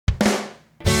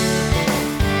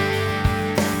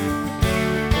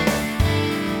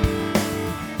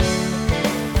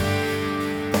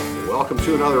welcome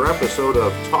to another episode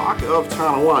of Talk of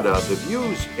Tonawanda. The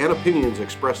views and opinions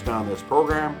expressed on this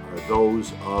program are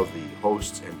those of the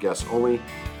hosts and guests only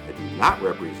and do not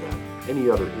represent any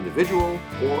other individual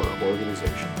or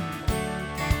organization.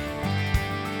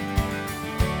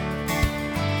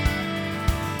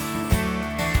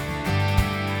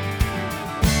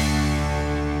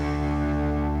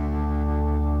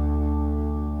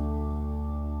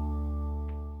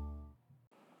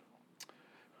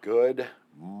 Good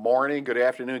morning, good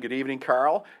afternoon, good evening,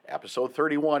 Carl. Episode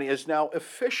 31 is now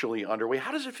officially underway.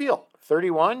 How does it feel?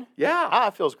 31? Yeah.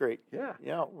 It feels great. Yeah.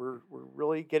 Yeah, we're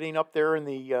really getting up there in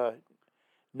the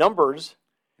numbers.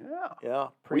 Yeah. Yeah,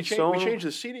 We pretty soon. changed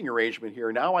the seating arrangement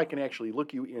here. Now I can actually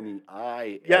look you in the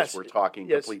eye Yes, as we're talking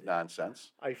yes. complete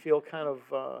nonsense. I feel kind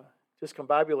of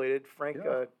discombobulated. Frank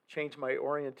Yeah. changed my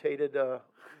orientated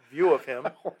view of him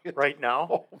right now.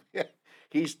 Oh, man.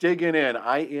 He's digging in.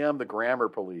 I am the grammar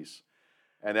police.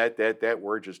 And that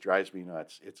word just drives me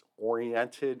nuts. It's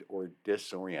oriented or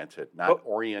disoriented, not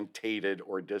orientated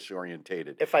or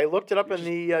disorientated. If I looked it up in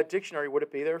the dictionary, would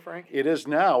it be there, Frank? It is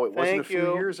now. It wasn't a Thank few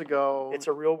you. years ago. It's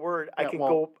a real word. I can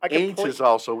ain't point. is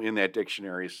also in that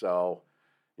dictionary, so,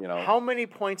 you know. How many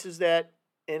points is that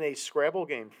in a Scrabble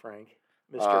game, Frank?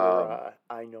 Mr.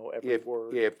 I know every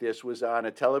word. If this was on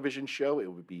a television show, it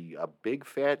would be a big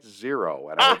fat 0.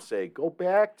 And I would say, go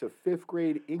back to 5th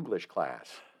grade English class.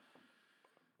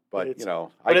 But it's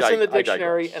in the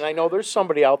dictionary, and I know there's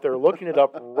somebody out there looking it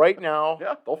up right now.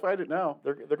 Yeah, they'll find it now.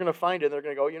 They're going to find it. They're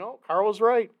going to go, Carl was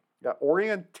right. Yeah,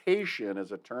 orientation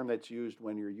is a term that's used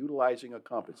when you're utilizing a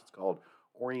compass. It's called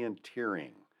orienteering.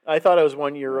 I thought it was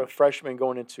when you're a freshman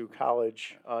going into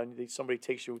college, somebody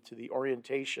takes you to the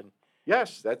orientation.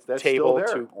 Yes, that's table still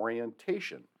there.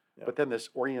 Orientation. Yeah. But then this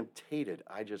orientated,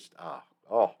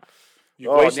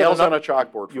 nails on a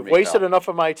chalkboard for me. You've wasted enough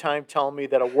of my time telling me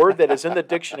that a word that is in the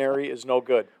dictionary is no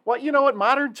good. Well, you know what?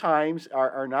 Modern times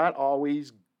are not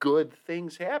always good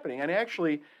things happening. And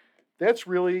actually, that's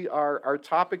really our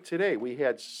topic today. We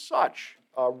had such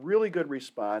a really good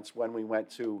response when we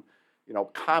went to,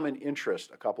 common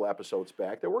interest a couple episodes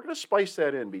back that we're going to spice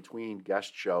that in between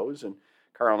guest shows. And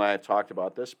Carl and I had talked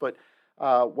about this, but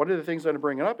one of the things I'm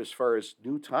bringing up as far as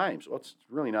new times, well, it's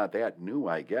really not that new,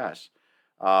 I guess.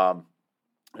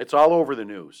 It's all over the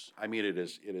news. I mean, it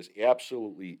is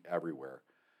absolutely everywhere.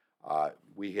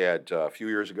 We had, a few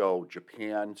years ago,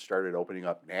 Japan started opening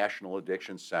up national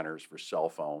addiction centers for cell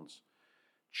phones.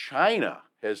 China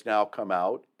has now come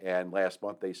out, and last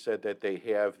month they said that they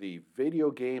have the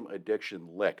video game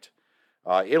addiction licked.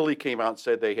 Italy came out and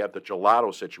said they have the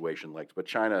gelato situation licked, but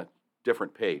China,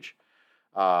 different page.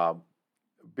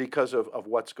 Because of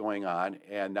what's going on,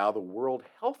 and now the World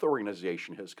Health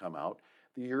Organization has come out,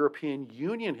 the European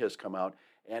Union has come out,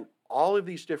 and all of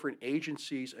these different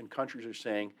agencies and countries are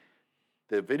saying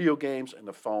the video games and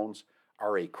the phones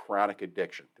are a chronic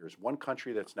addiction. There's one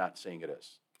country that's not saying it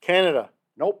is. Canada.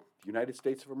 Nope. United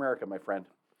States of America, my friend.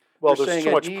 Well, there's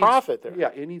too much profit there.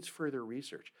 Yeah, it needs further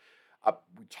research.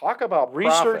 We talk about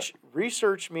research. Profit.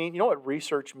 Research means, you know what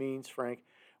research means, Frank?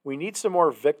 We need some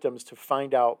more victims to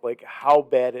find out how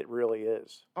bad it really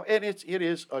is. Oh, and it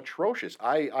is atrocious.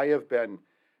 I have been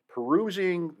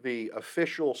perusing the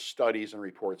official studies and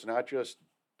reports, not just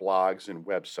blogs and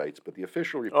websites, but the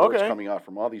official reports coming out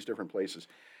from all these different places.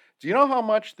 Do you know how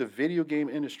much the video game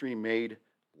industry made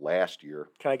last year?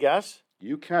 Can I guess?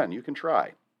 You can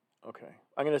try. Okay.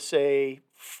 I'm going to say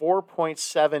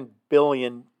 $4.7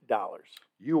 billion.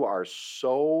 You are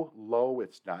so low,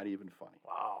 it's not even funny.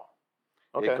 Wow.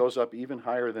 Okay. It goes up even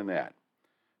higher than that.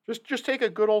 Just take a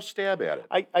good old stab at it.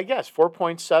 I guess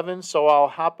 4.7, so I'll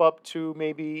hop up to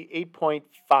maybe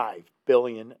 $8.5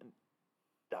 billion.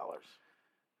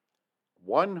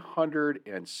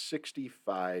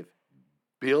 $165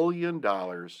 billion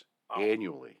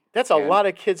annually. That's a lot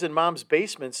of kids in mom's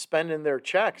basements spending their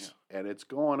checks. Yeah, and it's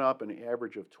going up an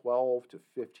average of 12 to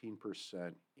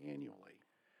 15% annually.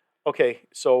 Okay,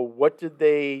 so what did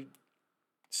they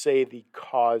say the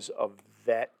cause of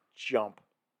that jump?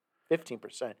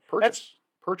 15%.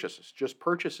 Purchases. Just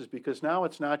purchases, because now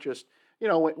it's not just,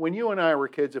 when you and I were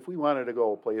kids, if we wanted to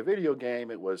go play a video game,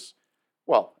 it was,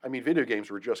 video games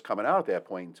were just coming out at that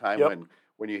point in time. Yep.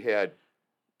 When you had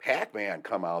Pac-Man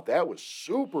come out, that was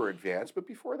super advanced, but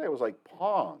before that was like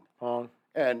Pong.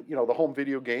 And, the home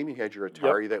video game, you had your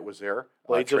Atari that was there.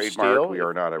 Blades of trademark. Steel. We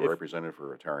are not a representative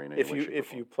for Atari in any way, shape, or If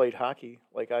form. you played hockey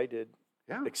like I did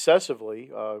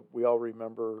excessively, we all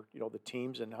remember, the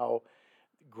teams and how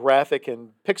graphic and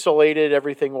pixelated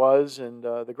everything was, and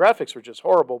the graphics were just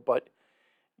horrible, but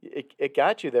it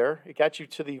got you there. It got you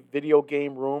to the video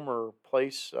game room or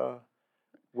place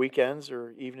weekends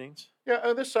or evenings. Yeah,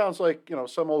 and this sounds like,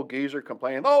 some old geezer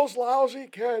complaining, those lousy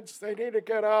kids, they need to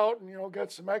get out and,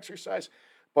 get some exercise.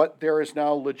 But there is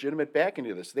now legitimate backing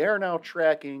to this. They are now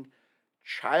tracking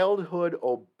childhood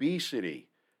obesity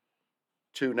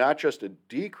to not just a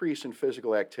decrease in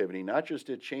physical activity, not just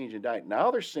a change in diet.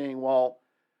 Now they're saying, well,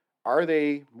 are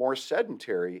they more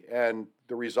sedentary? And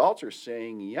the results are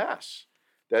saying yes,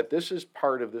 that this is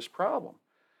part of this problem.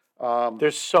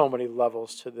 There's so many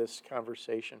levels to this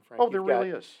conversation, Frank. Oh, there really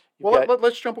is. Well,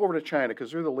 let's jump over to China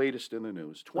because they're the latest in the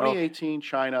news. 2018,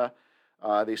 China,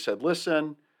 they said,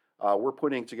 listen, we're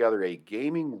putting together a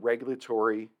gaming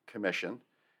regulatory commission,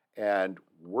 and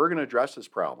we're going to address this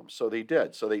problem. So they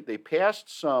did. So they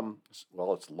passed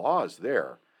it's laws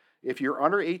there. If you're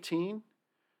under 18,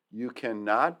 you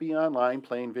cannot be online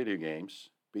playing video games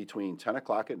between 10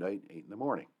 o'clock at night and 8 in the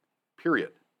morning,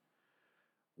 period.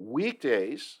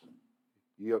 Weekdays,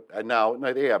 now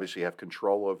they obviously have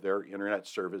control of their internet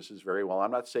services very well.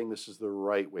 I'm not saying this is the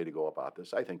right way to go about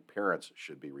this. I think parents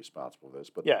should be responsible for this.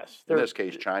 But yes, in this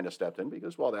case, China stepped in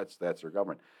because, that's their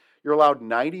government. You're allowed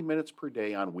 90 minutes per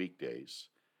day on weekdays.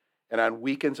 And on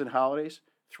weekends and holidays,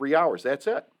 3 hours. That's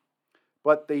it.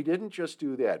 But they didn't just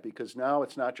do that, because now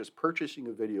it's not just purchasing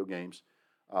of video games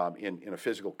in a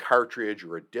physical cartridge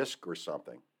or a disc or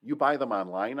something. You buy them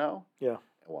online now. Yeah.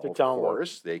 Well, of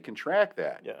course, they can track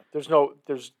that. Yeah. There's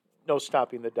no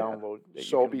stopping the download. Yeah.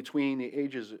 So between the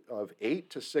ages of 8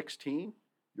 to 16,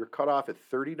 you're cut off at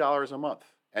 $30 a month.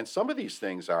 And some of these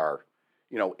things are,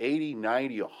 $80,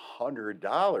 $90,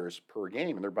 $100 per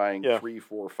game, and they're buying 3,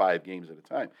 4, 5 games at a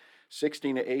time.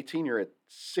 16 to 18, you're at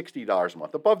 $60 a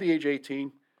month. Above the age of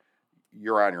 18,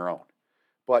 you're on your own.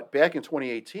 But back in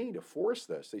 2018, to force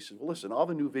this, they said, well, listen, all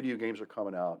the new video games are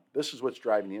coming out. This is what's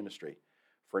driving the industry.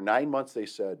 For 9 months, they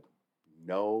said,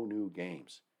 no new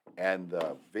games. And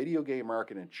the video game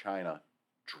market in China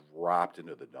dropped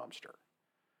into the dumpster.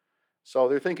 So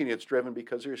they're thinking it's driven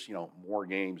because there's, more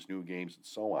games, new games, and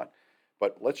so on.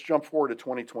 But let's jump forward to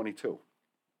 2022.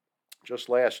 Just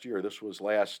last year, this was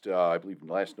last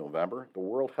November, the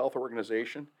World Health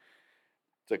Organization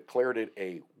declared it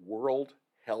a world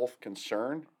health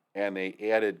concern, and they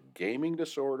added gaming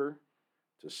disorder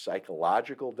to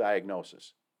psychological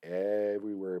diagnosis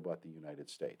everywhere but the United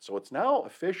States. So it's now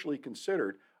officially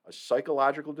considered a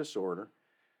psychological disorder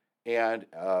and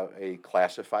a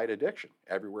classified addiction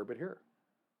everywhere but here.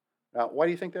 Now, why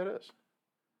do you think that is?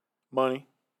 Money.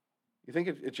 You think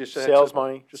it just sales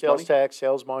money, sales tax,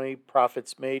 sales money,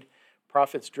 profits made,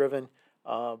 profits driven.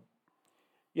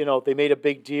 They made a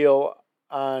big deal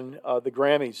on the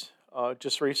Grammys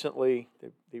just recently.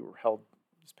 They were held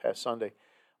this past Sunday,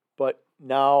 but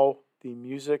now the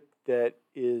music that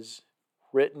is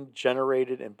written,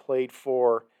 generated, and played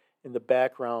for in the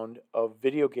background of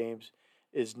video games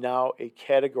is now a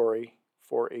category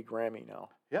for a Grammy now.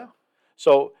 Yeah.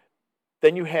 So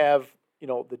then you have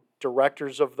the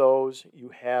directors of those. You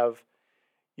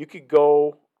could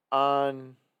go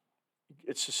on.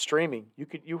 It's a streaming. You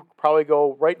could probably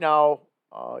go right now.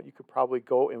 You could probably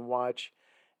go and watch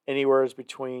anywhere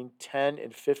between 10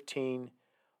 and 15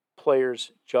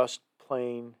 players just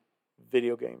playing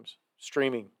video games,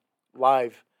 streaming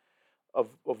live, of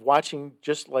watching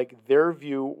just like their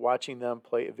view, watching them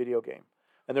play a video game.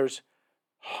 And there's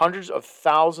hundreds of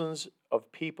thousands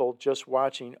of people just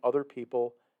watching other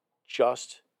people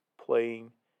just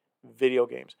playing video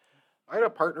games. I had a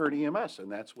partner at EMS,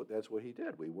 and that's what he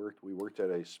did. We worked at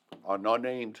an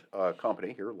unnamed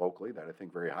company here locally that I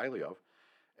think very highly of,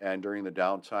 and during the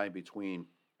downtime between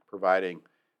providing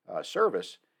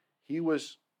service, he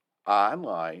was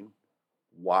online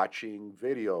watching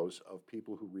videos of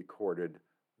people who recorded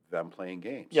them playing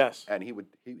games. Yes, and he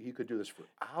could do this for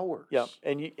hours. Yeah,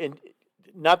 and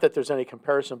not that there's any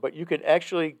comparison, but you could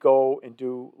actually go and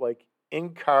do like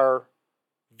in-car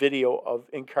video of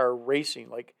in-car racing,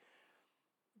 like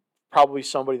probably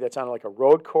somebody that's on like a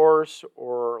road course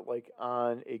or like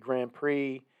on a Grand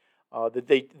Prix,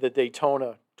 the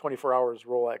Daytona 24 Hours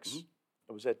Rolex. Mm-hmm.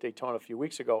 It was at Daytona a few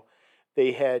weeks ago.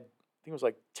 They had, I think it was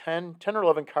like 10 or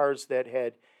 11 cars that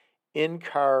had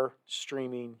in-car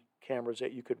streaming cameras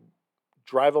that you could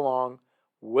drive along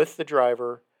with the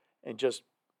driver and just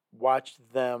watch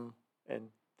them and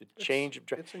the change of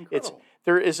it's incredible.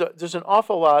 There's an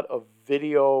awful lot of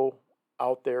video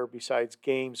out there besides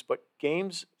games, but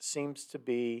games seems to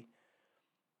be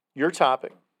your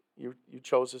topic. You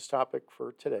chose this topic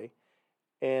for today,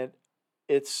 and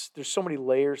there's so many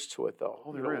layers to it though.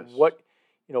 Oh, there is.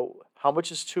 How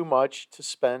much is too much to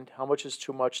spend? How much is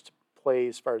too much to play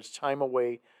as far as time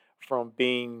away from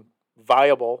being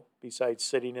viable besides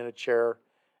sitting in a chair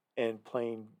and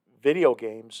playing video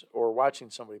games or watching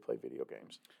somebody play video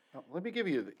games. Now, let me give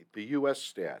you the U.S.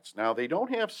 stats. Now, they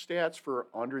don't have stats for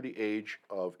under the age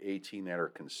of 18 that are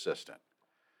consistent.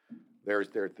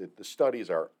 The studies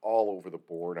are all over the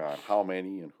board on how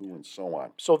many and who and so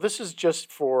on. So this is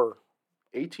just for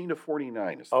 18 to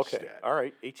 49 is the okay. stat. All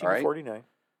right, 18 All to right? 49.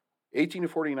 18 to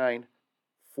 49,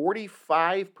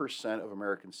 45% of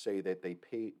Americans say that they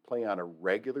play on a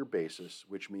regular basis,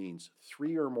 which means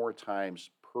 3 or more times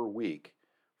per week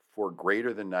for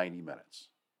greater than 90 minutes.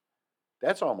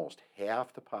 That's almost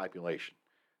half the population.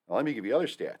 Now, let me give you other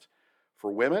stats.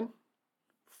 For women,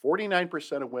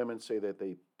 49% of women say that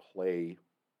they play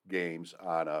games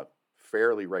on a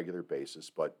fairly regular basis,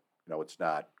 but it's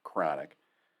not chronic.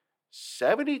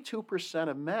 72%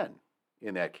 of men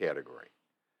in that category.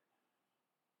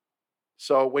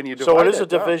 So when you divide So it is a that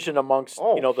down, division amongst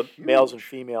the males and huge.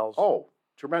 females. Oh,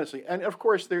 tremendously. And of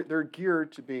course, they're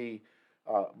geared to be.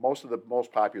 Most of the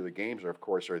most popular games are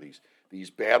these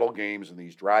battle games and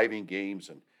these driving games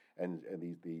and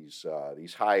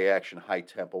these high action, high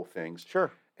tempo things.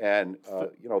 Sure. And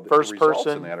the First results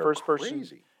person, in that are first crazy.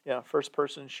 person, yeah, first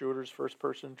person shooters, first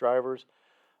person drivers.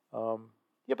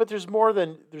 Yeah, but there's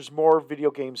more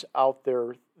video games out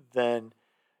there than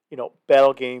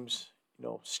battle games.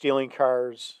 Stealing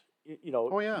cars.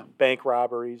 Oh yeah, Bank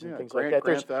robberies and yeah. things like that.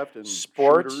 Grand There's Theft and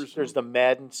sports. shooters. There's the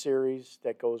Madden series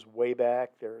that goes way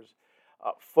back. There's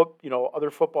other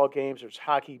football games. There's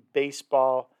hockey,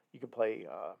 baseball. You can play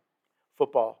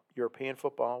football, European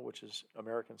football, which is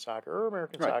American soccer or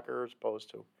American Right. soccer as opposed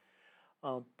to.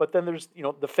 But then there's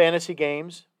the fantasy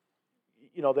games,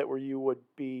 that where you would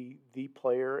be the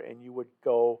player and you would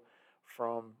go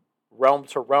from realm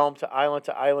to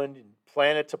island and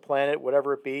planet to planet,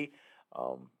 whatever it be.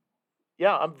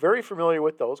 Yeah, I'm very familiar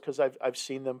with those because I've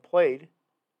seen them played,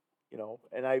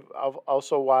 and I've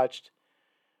also watched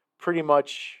pretty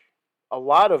much a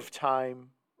lot of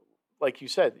time. Like you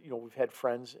said, we've had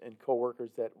friends and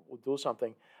coworkers that will do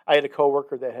something. I had a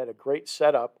coworker that had a great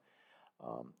setup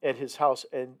at his house,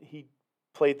 and he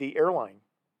played the airline.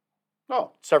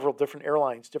 Oh, Several different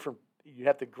airlines. You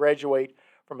have to graduate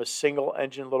from a single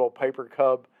engine little Piper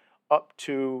Cub up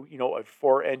to a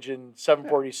 4-engine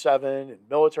 747 and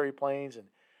military planes and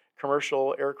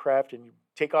commercial aircraft and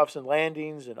takeoffs and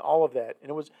landings and all of that. And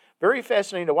it was very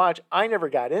fascinating to watch. I never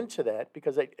got into that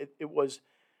because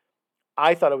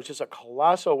I thought it was just a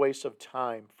colossal waste of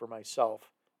time for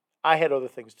myself. I had other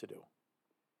things to do.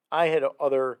 I had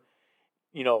other,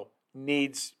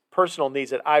 needs, personal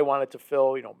needs that I wanted to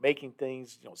fill, making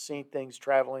things, seeing things,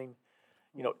 traveling,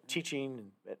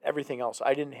 teaching and everything else.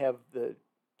 I didn't have the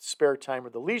spare time or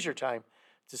the leisure time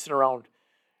to sit around.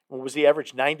 What was the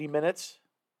average? 90 minutes?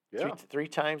 yeah. Three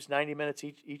times 90 minutes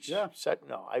each Yeah. set?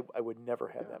 No, I would never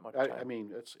have that much time. I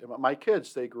mean, it's my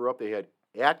kids. They grew up. They had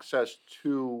access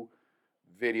to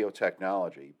video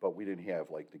technology, but we didn't have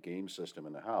like the game system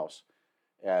in the house.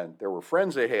 And there were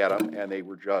friends that had them, and they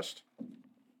were just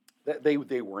they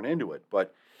weren't into it.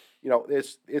 But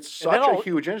it's such a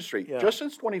huge industry. Yeah. Just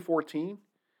since 2014,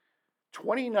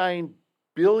 $29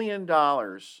 billion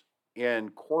in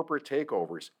corporate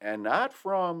takeovers, and not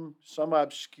from some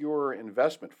obscure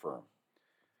investment firm.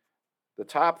 The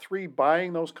top 3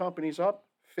 buying those companies up: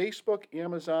 Facebook,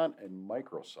 Amazon, and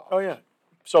Microsoft. Oh, yeah.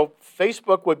 So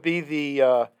Facebook would be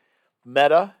the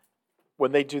Meta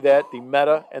when they do that, the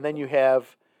Meta. And then you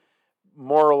have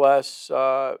more or less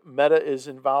Meta is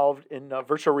involved in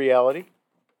virtual reality.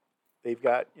 They've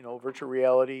got, virtual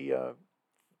reality. If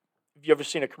you ever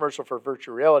seen a commercial for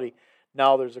virtual reality,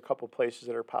 now there's a couple places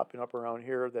that are popping up around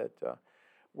here that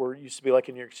were used to be like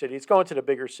in New York City. It's going to the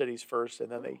bigger cities first,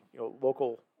 and then they,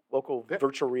 local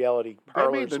virtual reality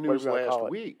parlors. That made the news last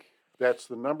week. That's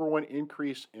the number one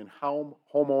increase in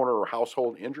homeowner or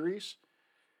household injuries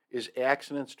is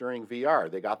accidents during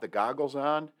VR. They got the goggles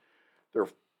on. They're,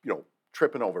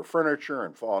 tripping over furniture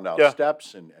and falling down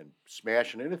steps and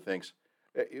smashing into things.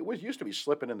 It used to be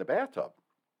slipping in the bathtub.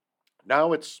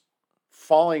 Now it's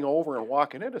falling over and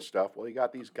walking into stuff. Well, you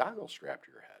got these goggles strapped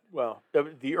to your head. Well,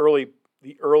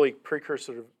 the early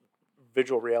precursor to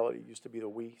visual reality used to be the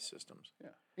Wii systems. Yeah.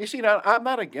 You see, now I'm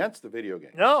not against the video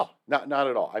games. No, not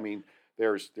at all. I mean,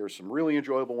 there's some really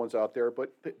enjoyable ones out there,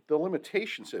 but the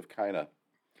limitations have kind of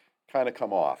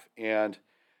come off. And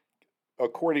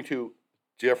according to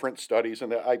different studies,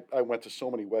 and I went to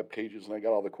so many web pages and I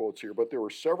got all the quotes here, but there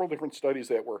were several different studies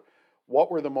that were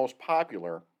what were the most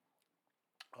popular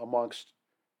amongst,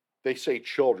 they say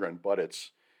children, but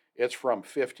it's from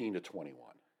 15 to 21.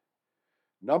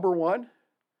 Number 1,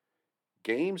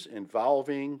 games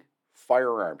involving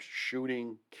firearms,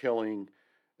 shooting, killing,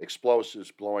 explosives,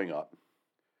 blowing up.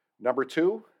 Number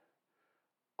 2,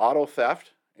 auto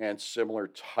theft and similar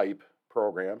type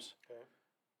programs. Okay.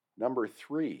 Number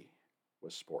 3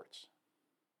 was sports.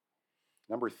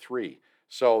 Number 3.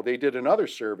 So they did another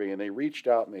survey and they reached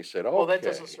out and they said, Well, that okay.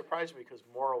 doesn't surprise me because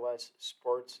more or less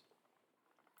sports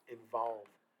involve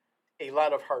a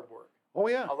lot of hard work, Oh,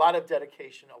 yeah. a lot of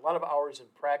dedication, a lot of hours in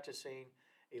practicing,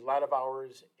 a lot of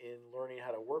hours in learning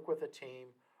how to work with a team,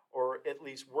 or at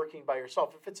least working by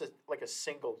yourself. If it's like a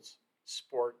singles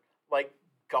sport, like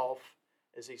golf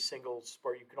is a singles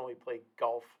sport, you can only play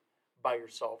golf by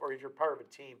yourself. Or if you're part of a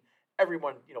team,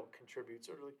 everyone contributes.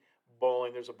 Or really,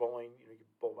 bowling, there's a bowling. You can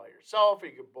bowl by yourself, or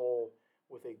you can bowl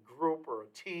with a group or a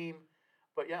team.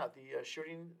 But yeah, the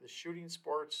shooting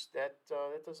sports that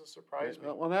doesn't surprise me.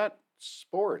 Well, not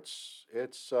sports.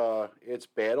 It's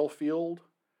battlefield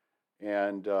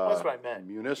and Well, that's what I meant.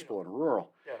 municipal and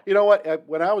rural. Yeah. You know what?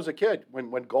 When I was a kid, when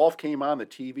golf came on the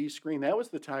TV screen, that was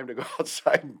the time to go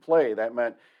outside and play. That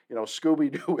meant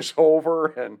Scooby Doo was over,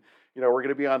 and we're going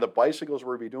to be on the bicycles.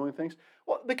 We're going to be doing things.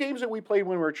 Well, the games that we played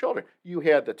when we were children, you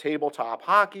had the tabletop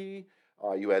hockey,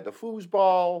 you had the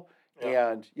foosball.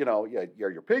 Yeah. And you had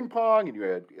your ping pong, and you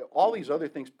had all these other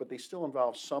things, but they still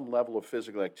involve some level of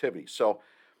physical activity. So,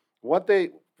 what they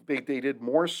did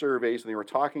more surveys, and they were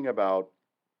talking about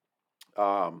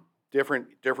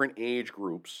different age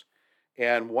groups.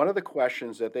 And one of the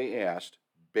questions that they asked,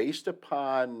 based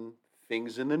upon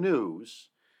things in the news,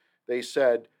 they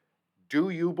said, "Do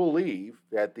you believe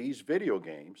that these video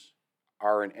games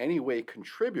are in any way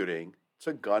contributing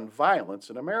to gun violence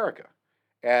in America?"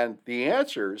 And the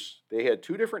answers, they had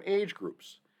 2 different age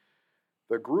groups.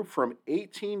 The group from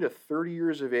 18 to 30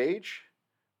 years of age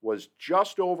was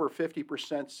just over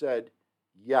 50% said,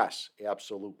 yes,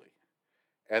 absolutely.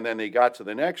 And then they got to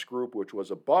the next group, which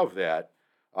was above that.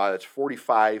 That's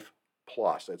 45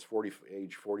 plus. That's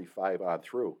age 45 on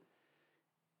through.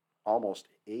 Almost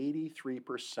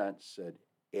 83% said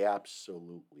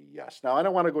absolutely yes. Now, I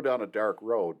don't want to go down a dark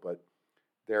road, but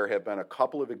there have been a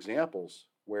couple of examples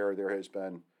where there has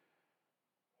been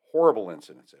horrible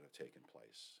incidents that have taken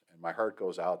place, and my heart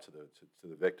goes out to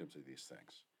the victims of these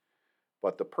things.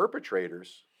 But the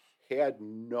perpetrators had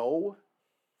no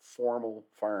formal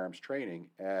firearms training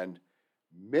and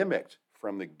mimicked,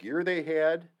 from the gear they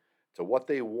had to what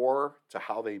they wore to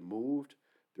how they moved,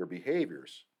 their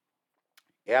behaviors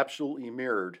absolutely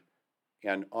mirrored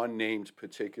an unnamed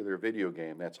particular video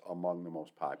game that's among the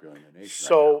most popular in the nation.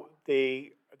 So right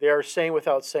now. they are saying,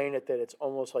 without saying it, that it's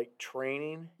almost like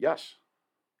training Yes.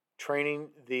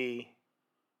 the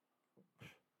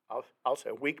I'll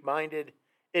say weak-minded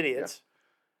idiots.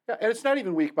 Yeah, and it's not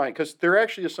even weak mind, because there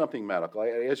actually is something medical.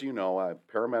 As you know, I'm a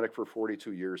paramedic for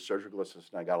 42 years, surgical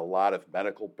assistant. I got a lot of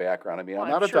medical background. I mean, Well,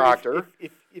 I'm not a sure doctor.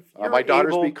 If you're My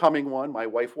daughter's able, becoming one. My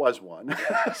wife was one.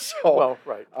 So, well,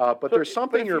 right. but there's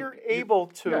something But if you're able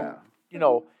to,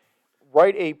 yeah.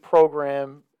 write a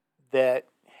program that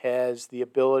has the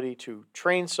ability to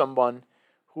train someone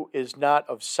who is not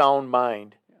of sound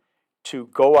mind to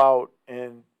go out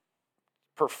and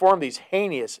perform these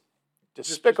heinous,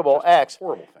 despicable just acts,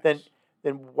 horrible things.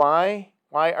 then why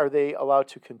are they allowed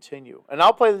to continue? And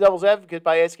I'll play the devil's advocate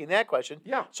by asking that question.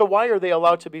 Yeah. So why are they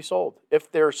allowed to be sold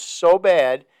if they're so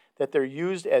bad that they're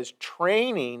used as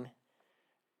training?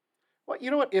 Well,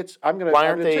 you know what? I'm going Why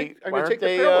aren't to they? take Why aren't the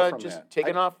they parallel from just that.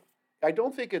 taken off? I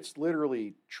don't think it's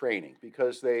literally training,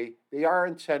 because they are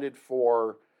intended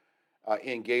for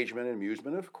engagement and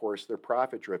amusement. Of course, they're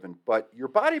profit driven, but your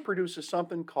body produces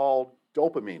something called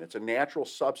dopamine. It's a natural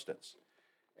substance,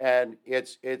 and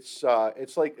it's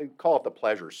like, call it the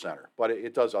pleasure center, but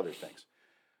it does other things.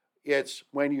 It's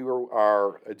when you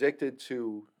are addicted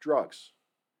to drugs,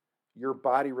 your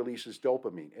body releases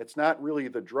dopamine. It's not really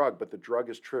the drug, but the drug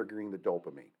is triggering the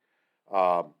dopamine.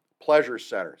 Pleasure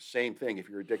center, same thing. If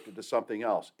you're addicted to something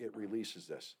else, it releases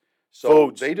this. So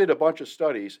Foods. they did a bunch of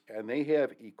studies, and they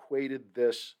have equated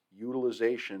this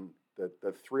utilization,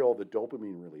 the thrill, the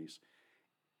dopamine release.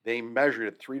 They measured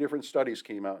it. 3 different studies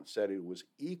came out and said it was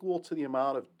equal to the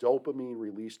amount of dopamine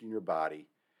released in your body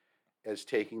as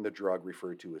taking the drug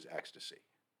referred to as ecstasy.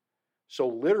 So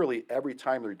literally every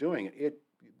time they're doing it,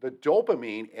 the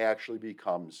dopamine actually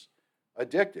becomes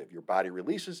addictive. Your body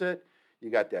releases it. You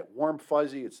got that warm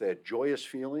fuzzy, it's that joyous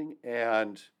feeling.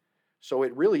 And so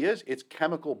it really is, it's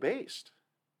chemical based.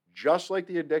 Just like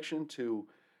the addiction to,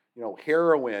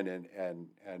 heroin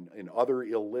and other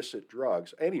illicit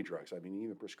drugs, any drugs. I mean,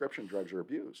 even prescription drugs are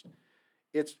abused.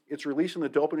 It's releasing the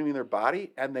dopamine in their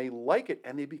body, and they like it,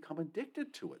 and they become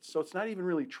addicted to it. So it's not even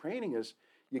really training. Is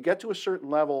you get to a certain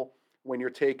level when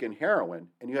you're taking heroin,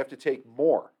 and you have to take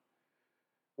more.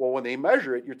 Well, when they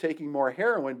measure it, you're taking more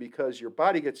heroin because your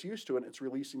body gets used to it and it's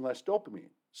releasing less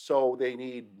dopamine. So they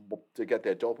need to get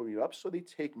that dopamine up, so they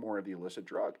take more of the illicit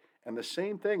drug. And the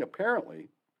same thing, apparently,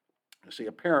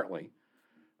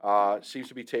 seems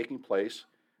to be taking place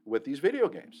with these video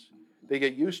games. They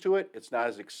get used to it. It's not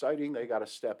as exciting. They got to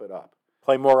step it up.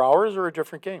 Play more hours or a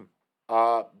different game?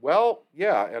 Well,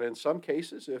 yeah, and in some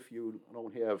cases, if you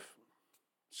don't have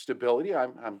stability,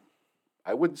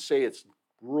 I wouldn't say it's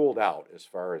ruled out as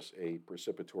far as a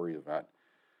precipitory event.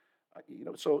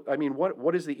 So I mean,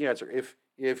 what is the answer?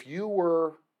 If you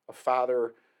were a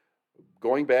father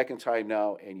going back in time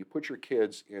now, and you put your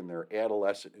kids in their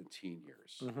adolescent and teen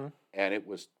years, Mm-hmm. and it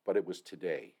was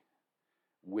today,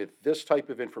 with this type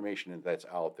of information that's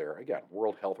out there, again,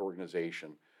 World Health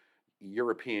Organization,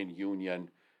 European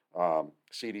Union,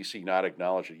 CDC not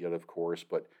acknowledged it yet, of course,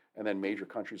 and then major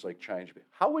countries like China.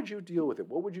 How would you deal with it?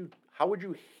 How would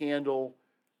you handle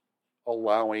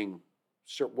allowing?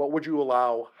 What would you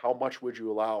allow? How much would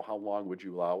you allow? How long would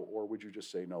you allow? Or would you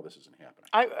just say, no, this isn't happening?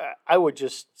 I would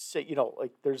just say,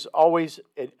 like there's always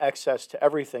an excess to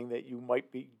everything that you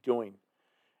might be doing,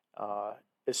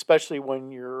 especially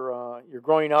when you're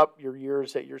growing up, your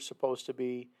years that you're supposed to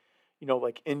be,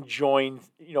 like enjoying,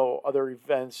 other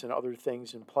events and other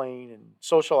things and playing and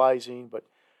socializing, but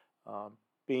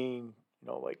being,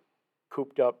 like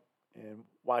cooped up and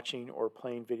watching or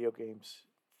playing video games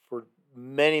for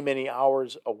many, many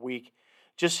hours a week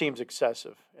just seems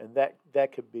excessive. And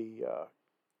that could be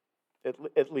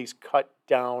at least cut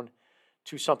down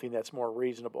to something that's more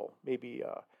reasonable. Maybe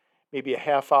a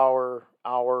half hour,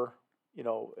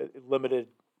 limited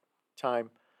time.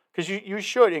 Because you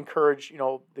should encourage,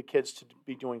 the kids to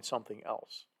be doing something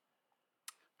else.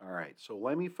 All right, so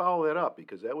let me follow that up,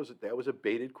 because that was a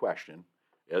baited question,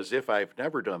 as if I've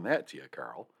never done that to you,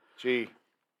 Carl. Gee,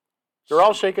 they're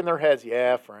all shaking their heads.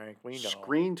 Yeah, Frank, we know.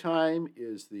 Screen time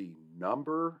is the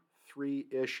number 3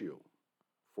 issue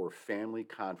for family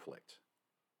conflict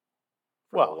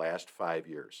for the last 5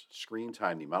 years. Screen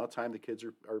time, the amount of time the kids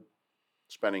are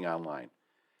spending online.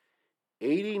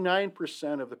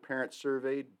 89% of the parents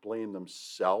surveyed blame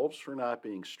themselves for not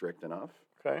being strict enough.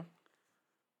 Okay.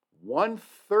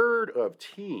 1/3 of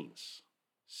teens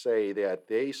say that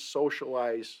they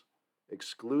socialize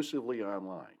exclusively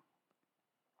online.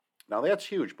 Now that's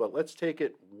huge, but let's take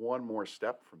it one more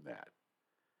step from that.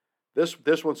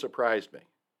 This one surprised me.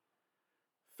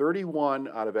 31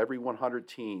 out of every 100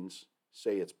 teens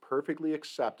say it's perfectly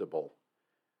acceptable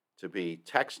to be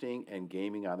texting and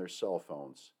gaming on their cell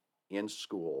phones in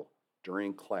school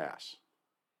during class.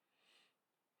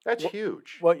 That's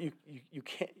huge. Well, you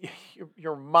can't.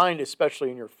 Your mind, especially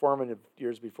in your formative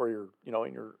years before you're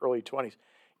in your early 20s,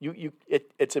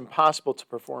 it's impossible to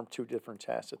perform 2 different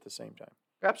tasks at the same time.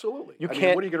 Absolutely. What are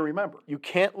you going to remember? You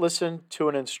can't listen to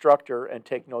an instructor and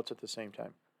take notes at the same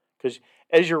time, because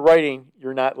as you're writing,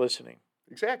 you're not listening.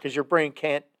 Exactly. Because your brain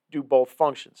can't do both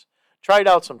functions. Try it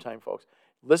out sometime, folks.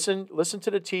 Listen to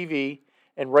the TV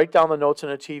and write down the notes on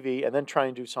the TV, and then try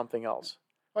and do something else.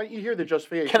 Well, you hear the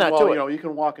justification. Cannot do it. You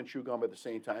can walk and chew gum at the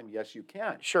same time. Yes, you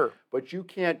can. Sure. But you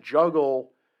can't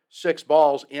juggle 6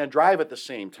 balls and drive at the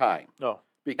same time. No.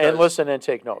 Because and listen and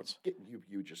take notes.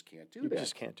 You just can't do that. You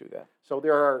just can't do that. So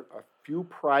there are a few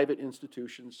private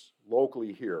institutions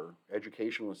locally here,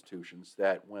 educational institutions,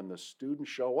 that when the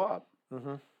students show up,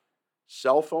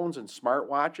 cell phones and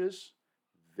smartwatches,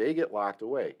 they get locked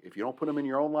away. If you don't put them in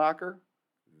your own locker,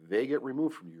 they get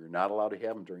removed from you. You're not allowed to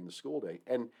have them during the school day.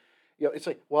 And it's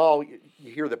like, well,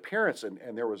 you hear the parents,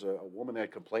 and there was a woman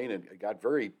that complained and got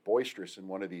very boisterous in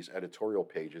one of these editorial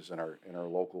pages in our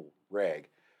local rag.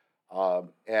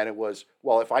 And it was,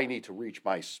 well, if I need to reach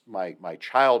my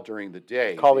child during the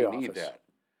day, they need that.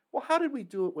 Well, how did we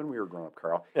do it when we were growing up,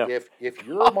 Carl? Yeah. If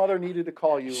your mother needed to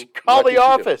call you, call the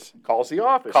office. Calls the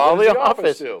office. Call the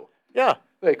office. Do? Yeah.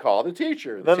 They call the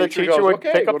teacher. Then the teacher would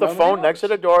pick up the phone next to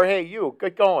the door. Hey, you,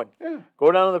 get going. Yeah.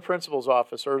 Go down to the principal's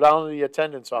office or down to the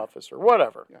attendant's office or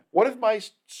whatever. Yeah. What if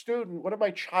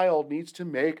my child needs to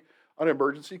make an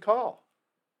emergency call?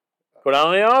 Go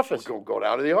down to the office. Go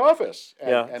down to the office.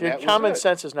 And common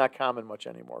sense is not common much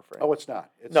anymore, Frank. Oh, it's not.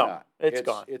 It's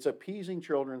gone. It's appeasing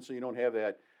children so you don't have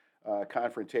that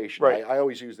confrontation. Right. I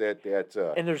always use that.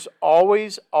 And there's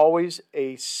always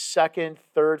a second,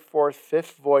 third, fourth,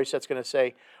 fifth voice that's going to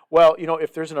say, well,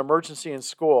 if there's an emergency in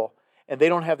school and they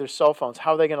don't have their cell phones,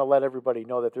 how are they going to let everybody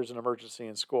know that there's an emergency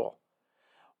in school?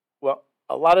 Well,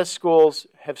 a lot of schools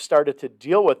have started to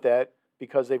deal with that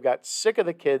because they've got sick of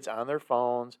the kids on their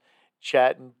phones,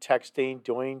 chatting, texting,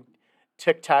 doing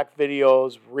TikTok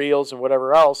videos, reels, and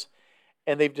whatever else.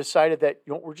 And they've decided that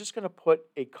we're just going to put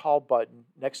a call button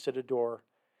next to the door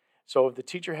So if the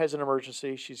teacher has an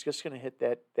emergency, she's just going to hit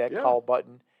that Yeah. call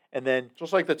button, and then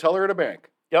Just like the teller at a bank.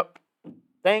 yep,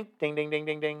 ding, ding, ding, ding,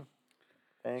 ding, ding.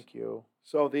 Thank you.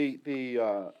 So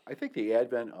I think the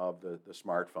advent of the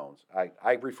smartphones,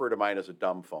 I refer to mine as a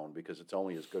dumb phone because it's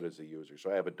only as good as the user.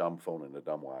 So I have a dumb phone and a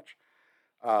dumb watch.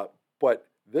 But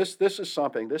this is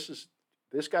something. This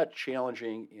got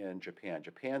challenging in Japan.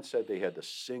 Japan said they had the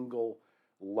single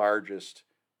largest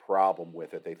problem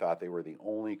with it. They thought they were the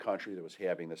only country that was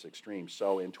having this extreme.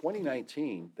 So in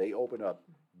 2019, they opened up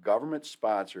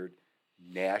government-sponsored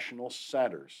national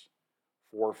centers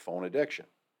for phone addiction.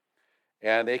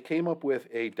 And they came up with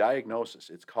a diagnosis.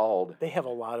 It's called, They have a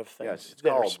lot of things yes, it's that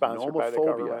are called sponsored by the nomophobia.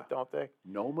 government, don't they?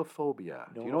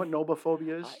 Nomophobia. Do you know what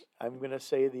nomophobia is? I'm going to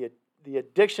say the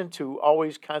addiction to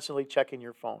always constantly checking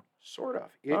your phone. Sort of. All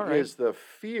It right. is the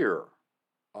fear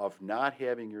of not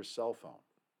having your cell phone.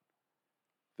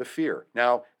 The fear.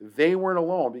 Now, they weren't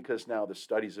alone because now the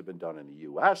studies have been done in the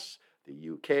US, the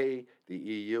UK, the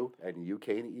EU, and the UK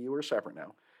and the EU are separate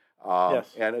now.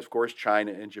 Yes. And of course,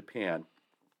 China and Japan.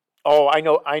 Oh,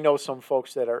 I know some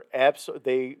folks that are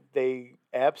they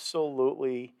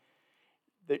absolutely.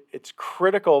 It's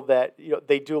critical that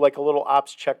they do like a little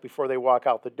ops check before they walk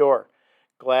out the door.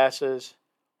 Glasses,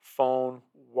 phone,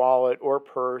 wallet or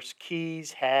purse,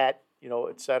 keys, hat,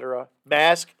 etc.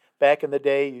 Mask. Back in the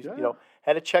day, you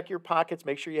had to check your pockets,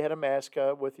 make sure you had a mask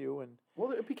with you, and Well,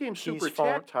 it became keys, super phone.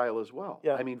 tactile as well.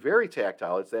 Yeah. I mean, very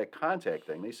tactile. It's that contact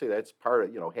thing. They say that's part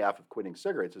of, half of quitting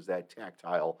cigarettes is that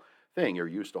tactile thing. You're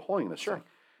used to holding this Sure. thing.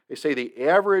 They say the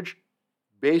average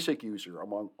basic user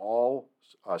among all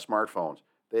smartphones,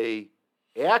 they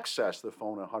access the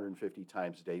phone 150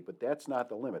 times a day, but that's not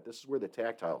the limit. This is where the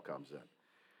tactile comes in.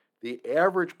 The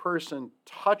average person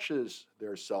touches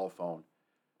their cell phone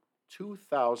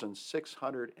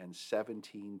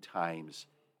 2,617 times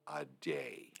a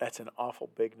day. That's an awful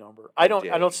big number. I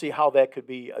don't see how that could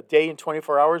be a day in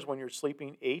 24 hours when you're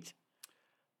sleeping 8.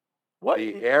 What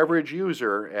The average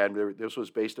user, and this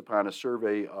was based upon a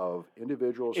survey of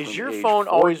individuals is from your age phone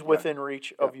 4 always yeah, within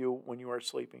reach of you when you are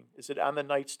sleeping? Is it on the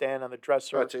nightstand, on the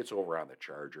dresser? it's over on the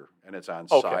charger, and it's on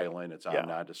Okay. silent, it's on Yeah.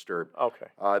 non-disturb. Okay.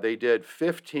 They did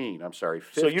 15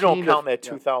 So you don't count that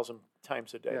yeah, 2,000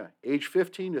 times a day. yeah, age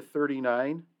 15 to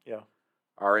 39 Yeah.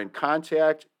 are in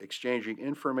contact, exchanging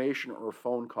information or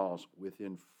phone calls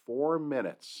within 4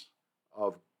 minutes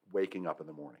of waking up in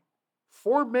the morning.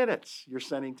 4 minutes, you're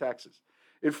sending texts.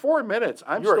 In 4 minutes,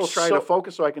 I'm You are still trying so- to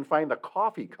focus so I can find the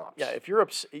coffee cups. Yeah. If you're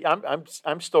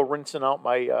I'm still rinsing out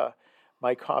my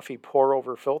my coffee pour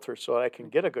over filter so I can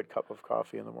get a good cup of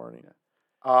coffee in the morning.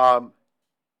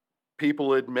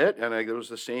 People admit, and it was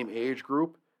the same age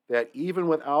group, that even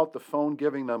without the phone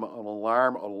giving them an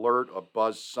alarm, alert, a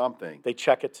buzz, something, They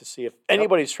check it to see if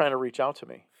anybody's trying to reach out to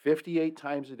me 58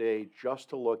 times a day just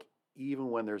to look,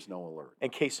 even when there's no alert. in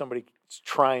case somebody's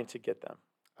trying to get them.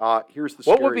 Here's the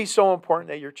What scary, would be so important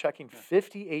that you're checking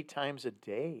 58 times a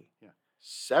day?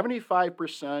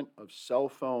 75% of cell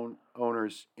phone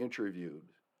owners interviewed.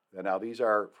 And now these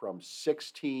are from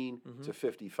 16 to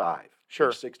 55.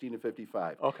 Sure. 16 to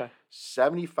 55. Okay.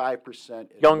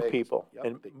 75% Young admit- people. Yep,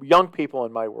 And young people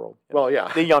in my world. well,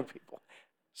 yeah. The young people.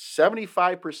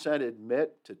 75%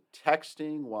 admit to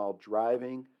texting while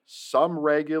driving, some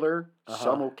regular,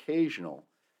 some occasional.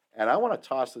 And I want to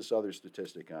toss this other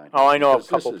statistic on. Oh, I know a because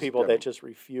this couple is people that different. just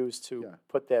refuse to Yeah.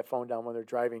 put that phone down when they're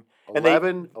driving.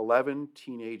 11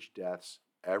 teenage deaths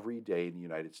every day in the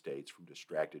United States from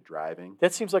distracted driving.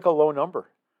 That seems like a low number.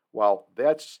 Well,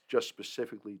 that's just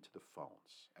specifically to the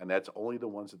phones, and that's only the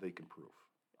ones that they can prove.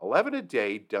 11 a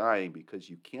day dying because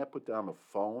you can't put down the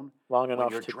phone Long when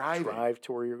enough you're to driving. drive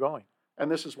to where you're going. And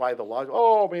this is why the law,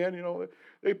 oh man,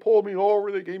 they pulled me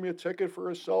over, they gave me a ticket for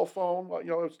a cell phone,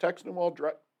 I was texting them while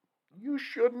driving. You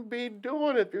shouldn't be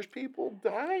doing it. There's people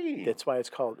dying. That's why it's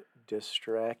called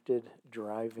distracted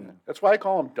driving. That's why I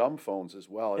call them dumb phones as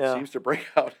well. It Yeah. seans to bring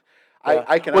out. Yeah.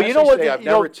 I can Well, honestly you know what, say I've you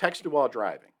know- never texted while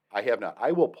driving. I have not.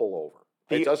 I will pull over.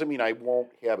 It doesn't mean I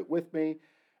won't have it with me.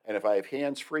 And if I have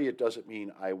hands-free, it doesn't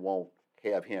mean I won't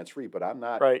have hands-free. But I'm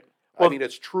not. Right. I mean,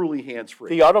 it's truly hands-free.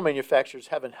 The auto manufacturers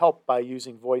haven't helped by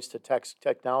using voice-to-text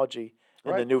technology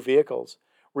in the Right. new vehicles,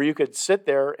 where you could sit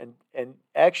there and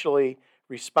actually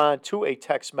respond to a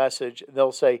text message, and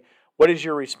they'll say, "What is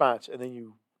your response?" And then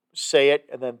you say it,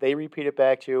 and then they repeat it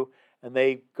back to you, and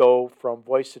they go from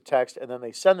voice to text, and then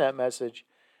they send that message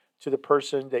to the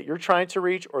person that you're trying to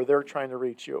reach or they're trying to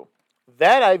reach you.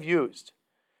 That I've used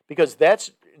because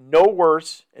that's no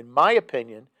worse, in my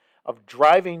opinion, of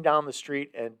driving down the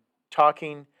street and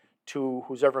talking to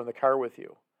who's ever in the car with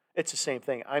you. It's the same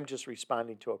thing. I'm just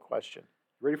responding to a question.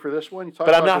 Ready for this one? You talk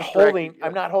But I'm about not holding. yeah.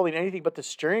 I'm not holding anything but the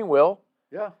steering wheel.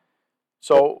 Yeah.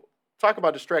 So Talk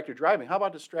about distracted driving. How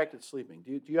about distracted sleeping?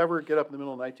 Do you ever get up in the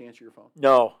middle of the night to answer your phone?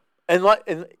 no, and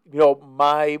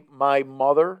my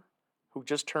mother, who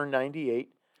just turned 98.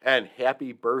 And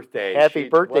happy birthday. Happy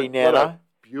birthday, What a Nana.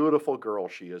 beautiful girl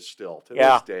she is still to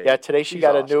Yeah, this day. yeah. Today she She's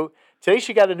got awesome. Today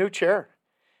she got a new chair,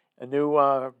 a new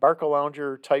Barca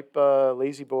Lounger type,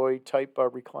 lazy boy type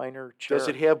recliner chair. Does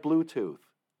it have Bluetooth?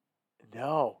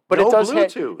 No, but No it does.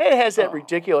 Bluetooth. It has that Oh,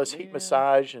 ridiculous heat man.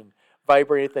 massage and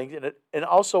vibrating things, and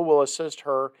also will assist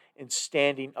her in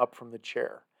standing up from the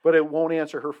chair. But it won't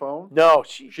answer her phone? No,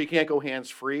 She can't go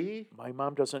hands-free? my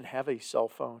mom doesn't have a cell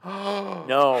phone.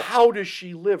 No. How does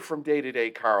she live from day to day,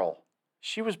 Carl?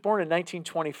 She was born in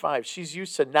 1925. She's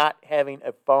used to not having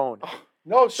a phone.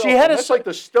 No cell She phone. had a That's s- like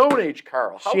the Stone Age,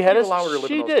 Carl. How She can had you a allow her to live in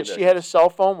she those did. conditions? She had a cell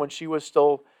phone when she was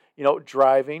still,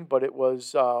 driving, but it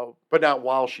was But not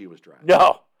while she was driving.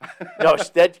 no.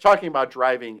 That Talking about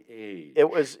driving age. it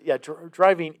was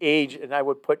driving age, and I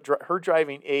would put her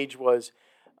driving age was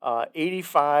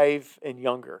 85 and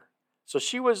younger. So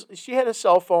she had a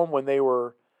cell phone when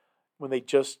they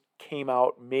just came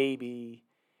out, maybe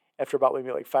after about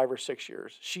maybe like 5 or 6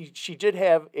 years. She did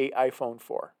have a iPhone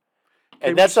 4,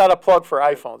 and that's not a plug for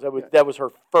iPhones. That was her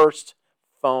first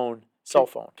cell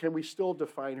phone. Can we still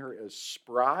define her as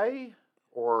spry,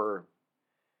 or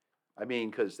I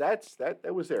mean, because that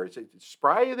was there. Is it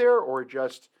spry there, or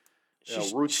just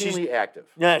routinely active?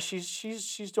 Yeah,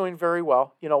 she's doing very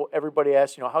well. Everybody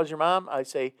asks, how's your mom? I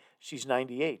say she's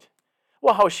 98.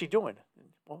 Well, how is she doing?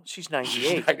 Well, she's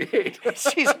 98. 98.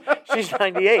 she's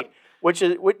 98,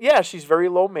 yeah, she's very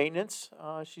low maintenance.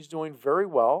 She's doing very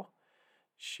well.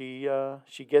 She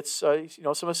gets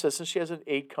some assistance. She has an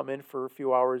aide come in for a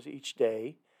few hours each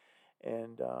day,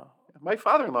 and My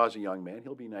father-in-law is a young man.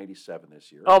 He'll be 97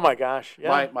 this year. oh my gosh,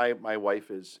 yeah. My wife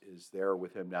is there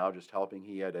with him now, just helping.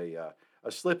 He had a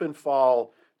slip and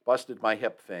fall, busted my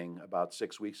hip thing about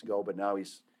 6 weeks ago, but now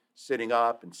he's sitting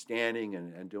up and standing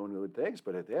and doing good things.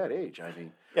 But at that age, I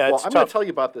mean, Yeah, well, it's I'm going tough. to tell you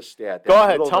about this stat. Go That's ahead,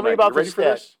 middle of tell the me night. about You the ready for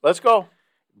stat. this? Let's go.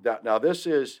 Now this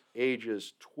is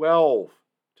ages 12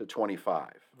 to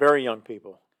 25. Very young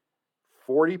people.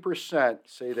 40%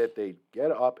 say that they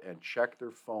get up and check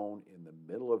their phone in the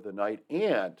middle of the night,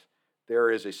 and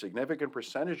there is a significant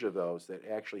percentage of those that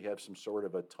actually have some sort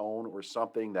of a tone or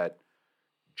something that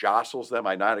jostles them.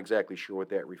 I'm not exactly sure what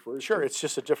that refers to. Sure, it's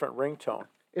just a different ringtone.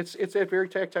 It's that very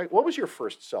tactile. What was your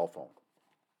first cell phone?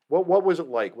 What was it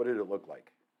like? What did it look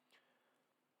like?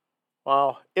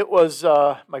 Well, it was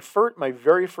my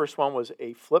very first one was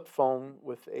a flip phone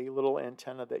with a little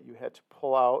antenna that you had to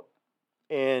pull out,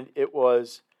 and it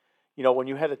was, when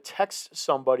you had to text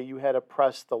somebody, you had to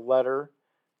press the letter,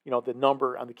 the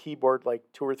number on the keyboard like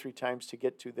 2 or 3 times to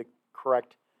get to the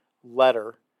correct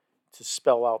letter to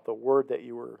spell out the word that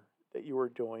you were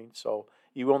doing. So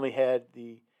you only had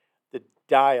the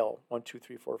dial 1 2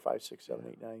 3 4 5 6 7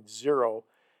 8 9 0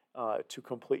 to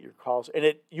complete your calls, and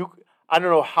I don't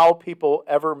know how people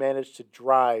ever managed to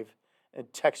drive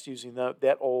and text using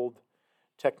that old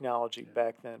technology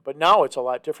back then. But now it's a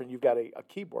lot different. You've got a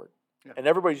keyboard, and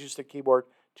everybody's used to keyboard,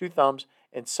 2 thumbs,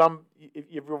 and if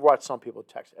you ever watch some people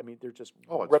text, I mean, they're just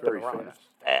It's ripping very around. fast.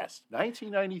 It's fast.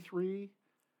 1993,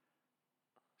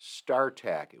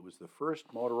 StarTAC. It was the first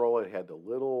Motorola. It had the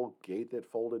little gate that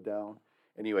folded down,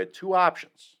 and you had 2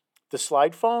 options. The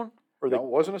slide phone, or No, it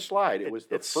wasn't a slide. It was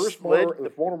the first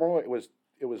Motorola.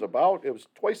 It was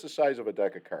twice the size of a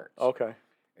deck of cards. okay.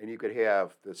 And you could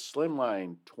have the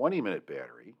slimline 20-minute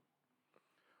battery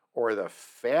or the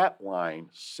fat line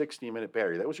 60-minute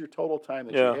battery. That was your total time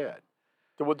that you had.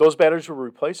 Those batteries were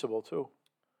replaceable too.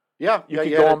 Yeah, you could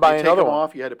go and buy another one.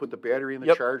 Off. You had to put the battery in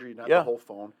the charger, not the whole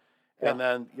phone. Yeah. And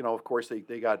then, of course,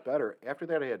 they got better. After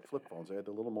that, I had flip phones. I had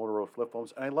the little Motorola flip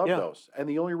phones, and I loved those. And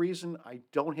the only reason I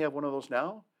don't have one of those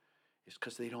now is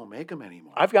because they don't make them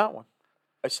anymore. I've got one.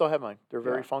 I still have mine. They're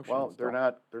very functional. Well, they're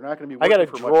not going to be. I got a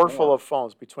for drawer much full more. of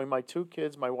phones between my 2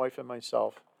 kids, my wife, and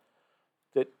myself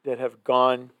that have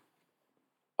gone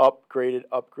upgraded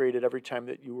every time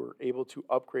that you were able to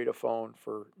upgrade a phone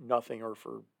for nothing or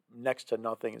for next to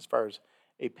nothing as far as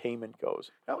a payment goes.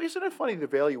 Now, isn't it funny the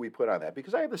value we put on that?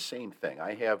 Because I have the same thing.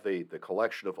 I have the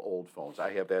collection of old phones.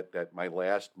 I have that my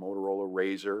last Motorola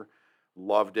Razr,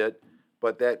 loved it.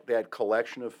 But that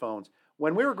collection of phones.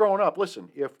 When we were growing up, listen,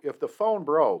 if the phone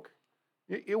broke,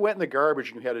 you went in the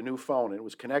garbage and you had a new phone and it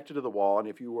was connected to the wall. And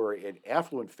if you were an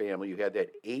affluent family, you had that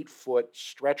 8-foot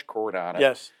stretch cord on it.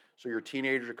 Yes. So your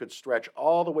teenager could stretch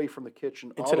all the way from the kitchen,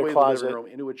 Into all the the way closet. to the living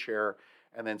room, into a chair,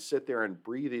 and then sit there and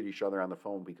breathe at each other on the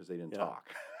phone because they didn't talk.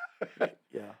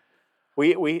 Yeah.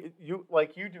 You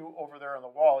like you do over there on the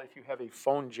wall. If you have a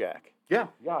phone jack, Yeah.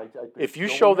 if you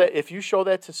show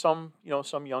that to some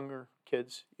some younger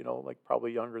kids, like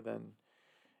probably younger than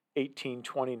 18,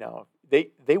 20 now,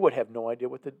 they would have no idea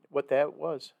what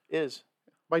that is.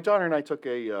 My daughter and I took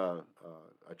a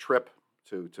trip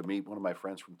to meet one of my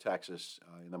friends from Texas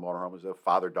in the motorhome. It was a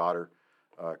father-daughter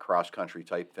cross country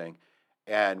type thing,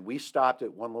 and we stopped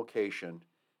at one location,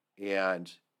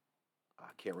 and I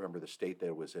can't remember the state that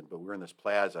it was in, but we were in this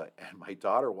plaza, and my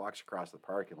daughter walks across the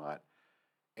parking lot,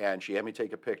 and she had me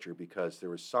take a picture because there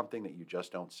was something that you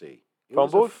just don't see. It Phone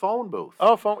was booth? a phone booth.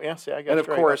 Oh, phone. Yeah, see, I got And it of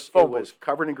right. course, Phone it was booth.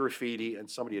 covered in graffiti, and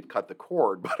somebody had cut the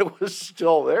cord, but it was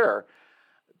still there.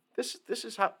 This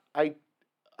is how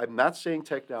I'm not saying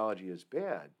technology is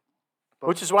bad, but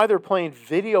Which is why they're playing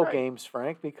video right. games,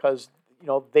 Frank, because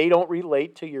they don't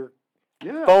relate to your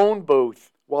Yeah. phone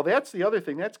booth. Well, that's the other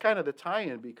thing. That's kind of the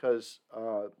tie-in because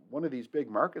one of these big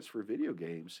markets for video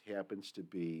games happens to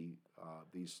be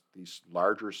these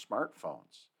larger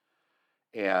smartphones,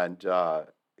 and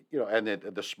and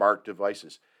the smart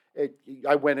devices.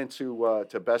 I went into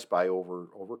to Best Buy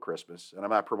over Christmas, and I'm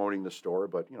not promoting the store,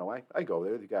 but I go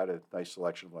there. They got a nice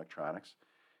selection of electronics,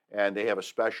 and they have a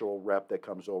special rep that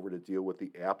comes over to deal with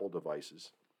the Apple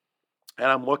devices. And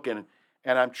I'm looking,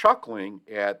 and I'm chuckling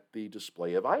at the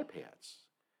display of iPads.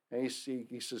 And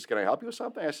he says, "Can I help you with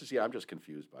something?" I says, "Yeah, I'm just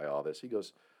confused by all this." He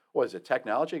goes, "What is it,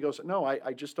 technology?" He goes, "No,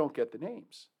 I just don't get the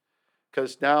names."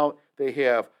 Because now they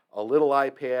have a little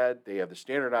iPad, they have the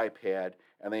standard iPad,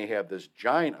 and they have this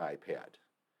giant iPad.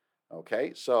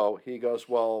 Okay, so he goes,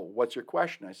 "Well, what's your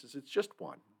question?" I says, "It's just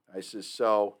one." I says,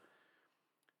 "So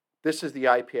this is the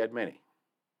iPad mini?"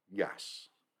 "Yes."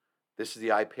 "This is the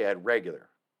iPad regular?"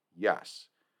 "Yes."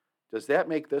 "Does that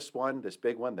make this one, this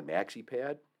big one, the Maxi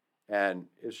Pad?" And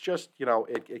it's just,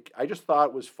 I just thought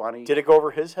it was funny. Did it go over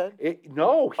his head?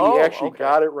 No, he Oh, actually okay.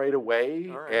 got it right away,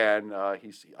 All right. and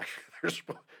he's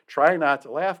trying not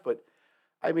to laugh, but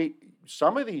I mean,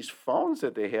 some of these phones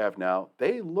that they have now,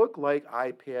 they look like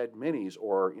iPad minis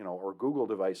or Google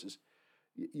devices.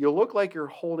 You look like you're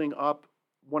holding up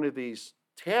one of these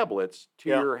tablets to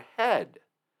Yeah. your head.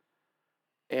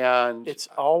 And It's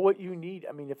all what you need.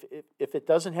 I mean, if it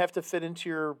doesn't have to fit into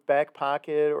your back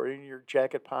pocket or in your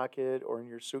jacket pocket or in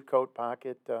your suit coat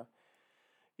pocket,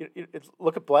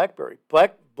 look at BlackBerry.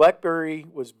 BlackBerry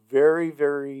was very,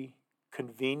 very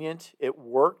convenient. It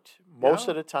worked most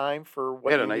Yeah. of the time for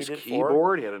what had you a nice needed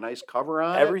keyboard, he had a nice cover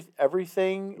on it.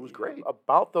 everything. It was great.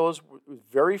 About those was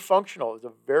very functional. It was a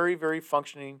very, very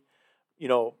functioning,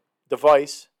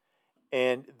 device,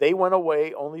 and they went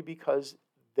away only because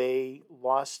they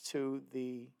lost to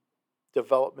the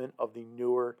development of the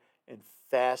newer and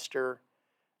faster,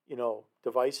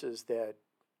 devices that,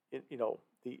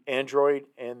 the Android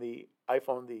and the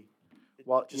iPhone,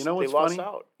 Well, they what's lost funny?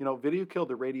 out. Video killed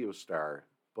the radio star,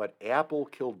 but Apple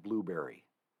killed Blueberry.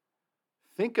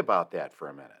 Think about that for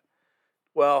a minute.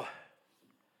 Well,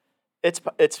 it's.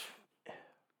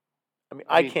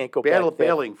 I can't go back.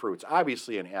 Battling fruits.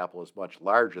 Obviously, an apple is much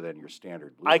larger than your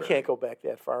standard I blueberry. can't go back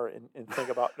that far and think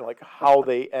about like how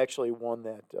they actually won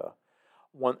that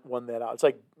won that out. It's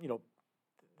like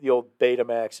the old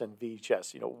Betamax and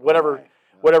VHS. Whatever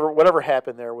my. whatever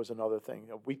happened there was another thing.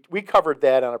 We covered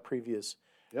that on a previous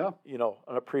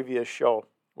show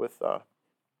with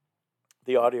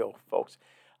the audio folks.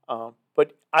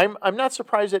 But I'm not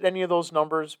surprised at any of those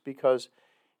numbers because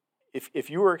if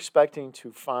you were expecting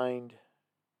to find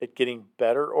it getting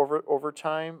better over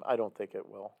time, I don't think it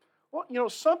will. Well,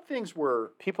 some things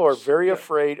were. People are very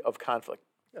afraid of conflict.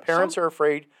 Yeah, Parents are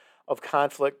afraid of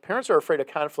conflict. Parents are afraid of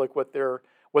conflict with their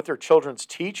children's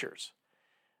teachers.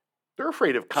 They're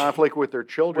afraid of conflict with their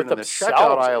children With in the themselves.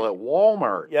 checkout aisle at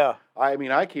Walmart. Yeah. I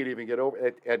mean, I can't even get over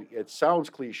it. And it sounds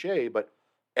cliche, but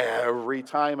every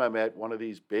time I'm at one of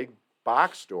these big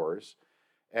box stores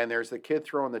and there's the kid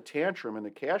throwing the tantrum in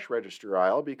the cash register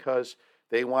aisle because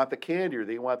they want the candy or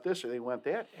they want this or they want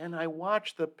that, and I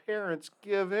watch the parents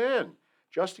give in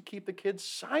just to keep the kids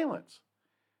silent.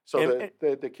 So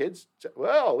the kids,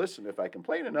 well, listen, if I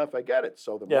complain enough, I get it.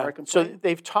 So the more I complain. So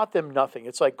they've taught them nothing.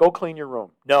 It's like, go clean your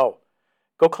room. No.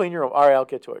 Go clean your room. All right, I'll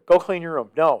get to it. Go clean your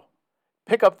room. No.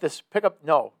 Pick up.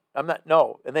 No. I'm not.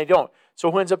 No. And they don't. So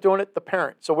who ends up doing it? The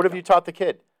parent. So what have you taught the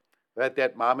kid?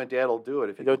 That mom and dad will do it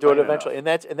if you They'll do it complain eventually.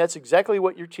 enough. And that's exactly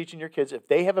what you're teaching your kids. If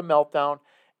they have a meltdown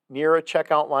near a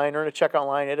checkout line or in a checkout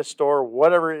line at a store,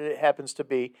 whatever it happens to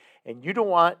be, and you don't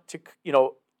want to,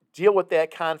 deal with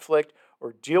that conflict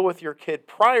or deal with your kid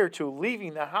prior to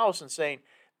leaving the house and saying,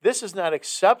 this is not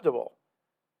acceptable.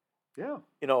 Yeah.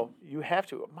 You have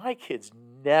to. My kids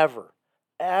never,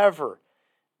 ever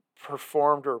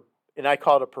performed or and I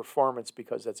call it a performance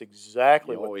because that's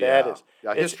exactly Oh, what that yeah. is.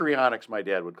 Yeah, It's histrionics, my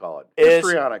dad would call it. it's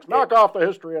Histrionics. it, Knock off the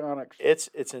histrionics.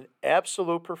 it's an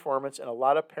absolute performance, and a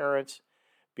lot of parents,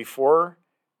 before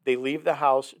they leave the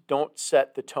house, don't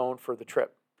set the tone for the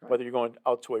trip. Right. Whether you're going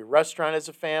out to a restaurant as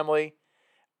a family,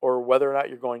 or whether or not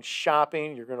you're going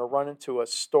shopping, you're going to run into a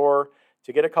store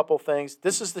to get a couple things.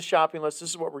 This is the shopping list. This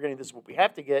is what we're getting. This is what we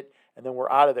have to get, and then we're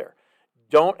out of there.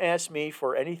 Don't ask me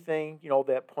for anything,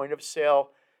 that point of sale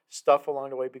stuff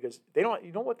along the way, because they don't.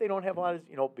 You know what they don't have a lot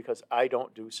of, because I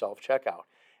don't do self checkout.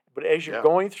 But as you're Yeah.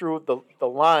 going through the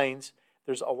lines,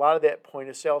 there's a lot of that point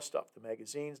of sale stuff: the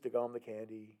magazines, the gum, the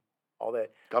candy, all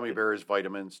that. Gummy bears,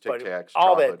 vitamins, Tic Tacs,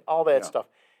 all chocolate. that Yeah. stuff.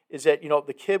 Is that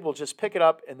the kid will just pick it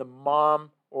up, and the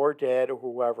mom or dad or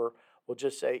whoever will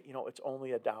just say, it's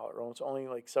only $1, or it's only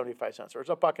like 75 cents, or it's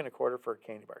 $1.25 for a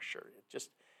candy bar. Sure,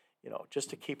 just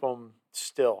to keep them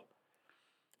still.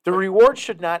 The reward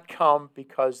should not come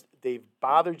because they've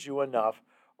bothered you enough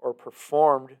or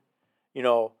performed,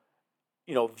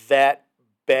 that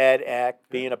bad act,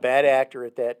 being a bad actor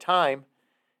at that time,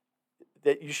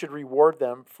 that you should reward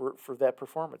them for that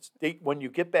performance. When you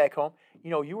get back home,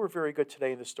 you were very good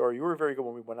today in the store. You were very good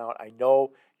when we went out. I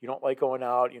know you don't like going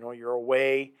out. You're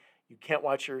away. You can't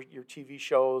watch your TV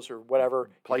shows or whatever.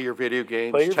 Play your video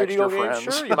games. Play your text video your games.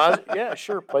 friends. Sure, you might. Yeah,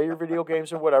 sure. Play your video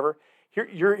games or whatever.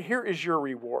 Here is your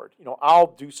reward. I'll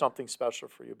do something special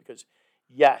for you because,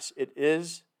 yes, it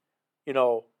is,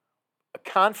 a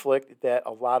conflict that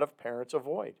a lot of parents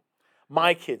avoid.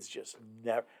 My kids just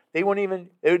never. It would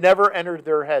never enter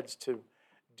their heads to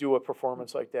do a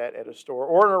performance like that at a store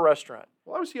or in a restaurant.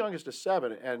 Well, I was the youngest of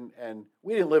 7, and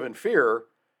we didn't live in fear,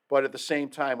 but at the same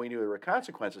time, we knew there were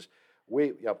consequences.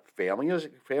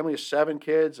 Family is 7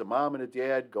 kids, a mom and a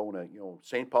dad going to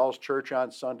St. Paul's Church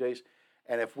on Sundays,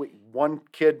 and if one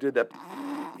kid did that,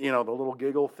 the little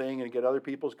giggle thing and get other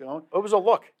people's going. It was a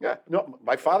look. Yeah, no,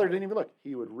 my father didn't even look.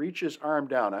 He would reach his arm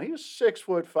down. Now he was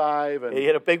 6'5", and He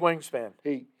had a big wingspan.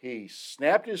 he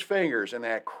snapped his fingers, and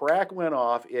that crack went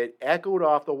off. It echoed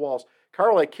off the walls.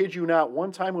 Carl, I kid you not,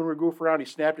 one time when we were goofing around, he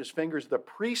snapped his fingers. The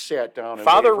priest sat down and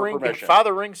Father waited for permission.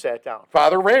 Father Ring sat down.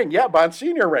 Father Ring, yeah,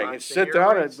 Monsignor Ring. And sit Monsignor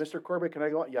down Rings. and Mr. Corbett, can I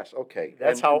go on? Yes, okay.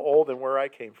 That's how old and where I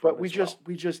came from. But we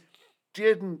just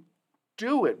didn't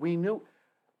do it. We knew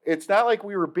it's not like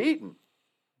we were beaten,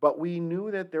 but we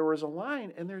knew that there was a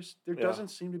line, and there doesn't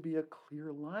seem to be a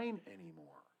clear line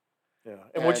anymore. Yeah,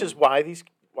 and which is why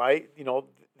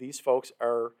these folks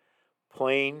are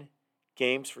playing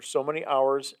games for so many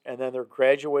hours, and then they're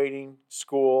graduating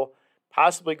school,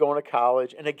 possibly going to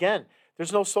college, and again,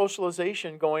 there's no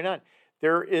socialization going on.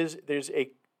 There's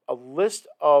a list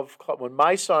of when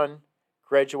my son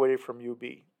graduated from UB,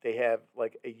 they have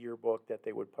like a yearbook that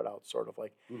they would put out, sort of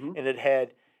like, and it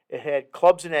had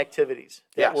clubs and activities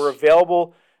that were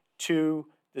available to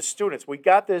the students. We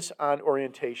got this on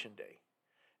orientation day.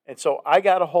 And so I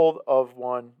got a hold of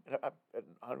one, I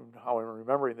don't know how I'm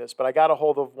remembering this, but I got a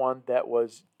hold of one that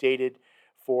was dated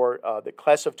for the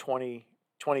class of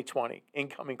 2020,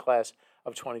 incoming class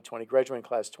of 2020, graduating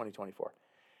class 2024.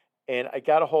 And I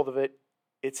got a hold of it.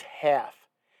 It's half.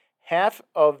 Half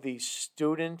of the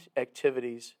student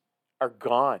activities are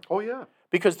gone. Oh, yeah.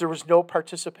 Because there was no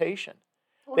participation.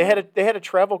 They had a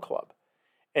travel club.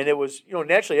 And it was,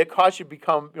 naturally it cost you to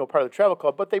become, part of the travel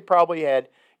club, but they probably had,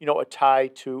 a tie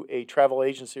to a travel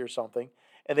agency or something.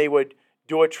 And they would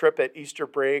do a trip at Easter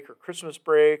break or Christmas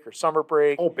break or summer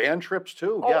break. Oh, band trips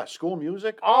too. Yeah, school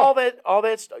music. All that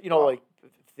stuff, like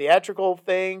theatrical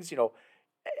things,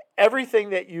 everything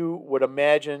that you would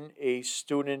imagine a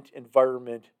student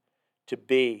environment to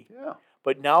be. Yeah.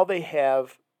 But now they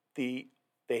have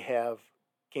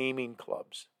gaming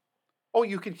clubs. Oh,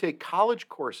 you can take college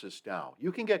courses now.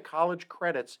 You can get college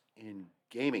credits in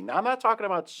gaming. Now, I'm not talking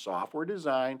about software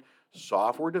design,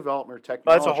 software development, or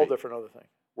technology. That's a whole different other thing.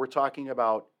 We're talking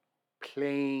about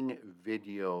playing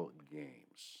video games.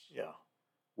 Yeah.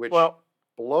 Which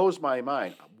blows my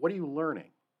mind. What are you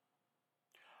learning?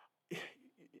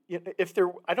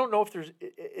 I don't know if there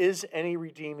is any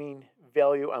redeeming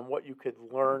value on what you could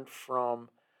learn from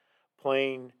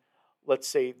playing, let's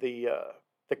say the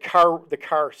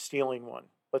car stealing one.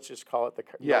 Let's just call it the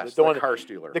car. Yes, the one, car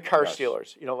stealer. The car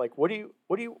stealers. Like what are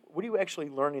you actually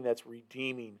learning that's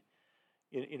redeeming,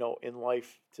 in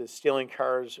life, to stealing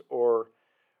cars? Or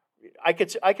I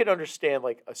could understand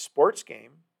like a sports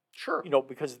game. Sure.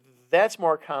 Because that's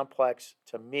more complex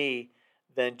to me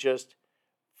than just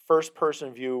first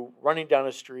person view, running down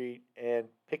a street and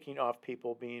picking off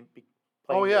people playing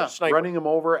sniper. Running them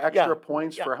over, extra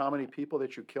points for how many people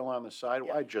that you kill on the side.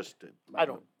 Yeah. I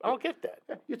don't get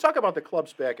that. You talk about the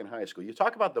clubs back in high school. You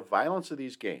talk about the violence of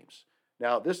these games.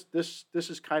 Now, this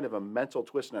is kind of a mental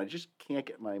twist, and I just can't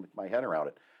get my head around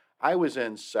it. I was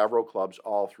in several clubs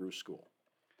all through school,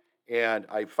 and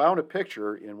I found a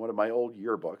picture in one of my old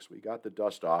yearbooks. We got the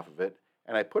dust off of it,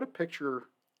 and I put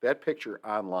that picture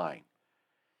online.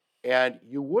 And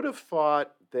you would have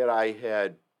thought that I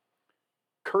had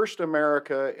cursed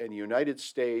America and the United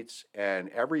States and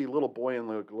every little boy and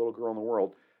little girl in the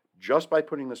world just by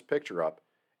putting this picture up.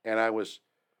 And I was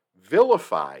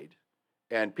vilified,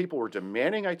 and people were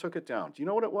demanding I took it down. Do you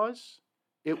know what it was?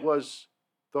 It was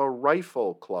the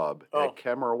Rifle Club at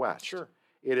Kemmer West. Sure.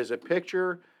 It is a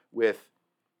picture with,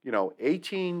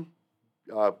 18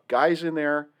 guys in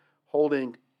there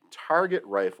holding target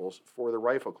rifles for the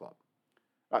Rifle Club.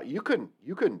 You couldn't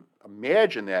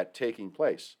imagine that taking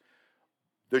place.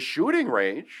 The shooting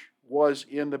range was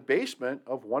in the basement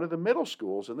of one of the middle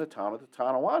schools in the town of the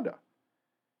Tonawanda.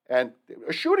 And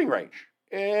a shooting range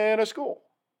in a school.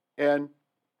 And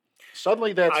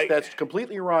suddenly that's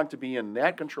completely wrong to be in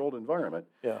that controlled environment.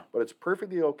 Yeah. But it's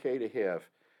perfectly okay to have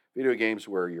video games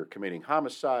where you're committing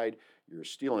homicide, you're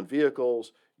stealing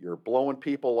vehicles, you're blowing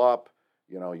people up,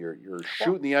 you're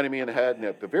shooting the enemy in the head,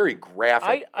 and the very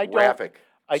graphic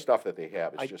stuff that they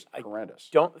have is just horrendous.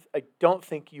 I don't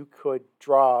think you could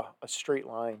draw a straight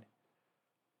line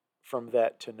from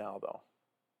that to now, though.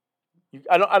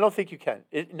 I don't think you can.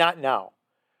 Not now.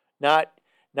 Not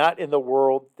in the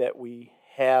world that we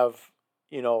have,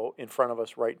 in front of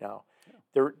us right now.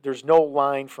 Yeah. There's no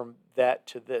line from that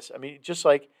to this. I mean, just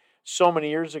like so many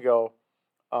years ago,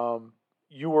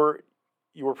 you were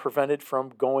prevented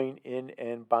from going in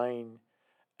and buying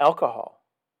alcohol,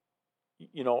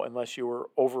 unless you were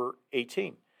over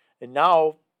 18. And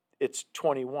now it's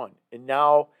 21. And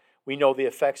now we know the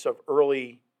effects of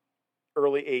early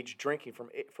age drinking from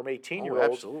 18-year-olds.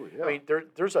 Oh, absolutely, yeah. I mean,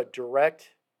 there's a direct,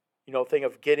 thing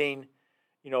of getting,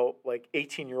 like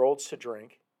 18-year-olds to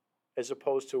drink, as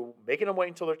opposed to making them wait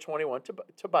until they're 21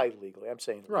 to buy legally. I'm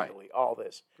saying legally, right. All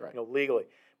this, right. Legally.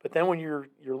 But then when you're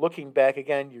looking back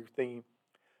again, you're thinking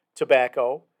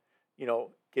tobacco,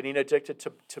 getting addicted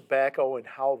to tobacco and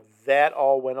how that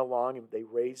all went along, and they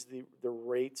raised the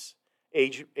rates,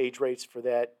 age rates for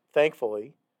that,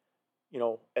 thankfully,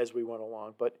 as we went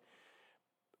along. But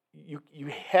you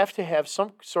have to have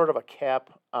some sort of a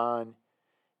cap on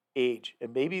age,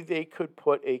 and maybe they could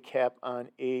put a cap on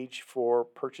age for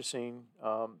purchasing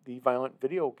the violent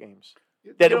video games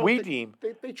that we deem.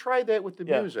 They tried that with the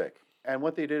music, and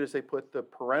what they did is they put the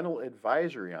parental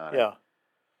advisory on it. Yeah.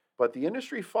 But the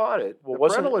industry fought it. Well, the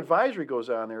parental advisory goes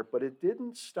on there, but it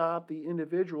didn't stop the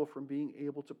individual from being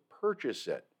able to purchase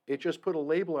it. It just put a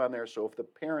label on there, so if the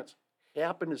parents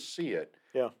happen to see it,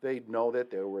 they'd know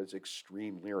that there was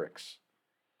extreme lyrics.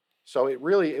 So it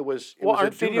was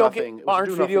aren't video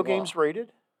games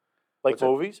rated like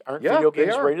movies? Aren't video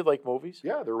games rated like movies?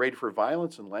 Yeah, they're rated for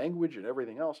violence and language and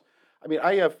everything else. I mean,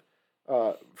 I have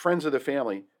friends of the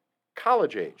family,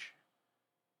 college age,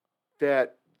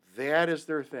 that is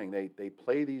their thing. They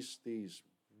play these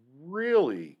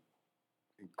really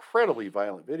incredibly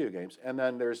violent video games. And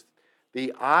then there's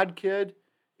the odd kid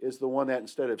is the one that,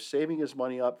 instead of saving his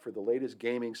money up for the latest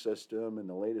gaming system and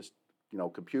the latest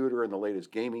computer and the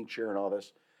latest gaming chair and all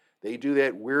this, they do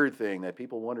that weird thing that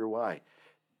people wonder why.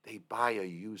 They buy a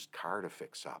used car to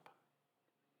fix up.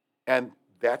 And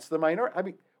that's the minority. I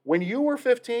mean, when you were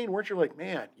 15, weren't you like,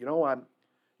 man,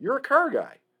 you're a car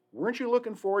guy. Weren't you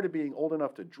looking forward to being old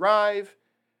enough to drive?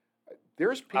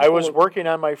 There's people. I was working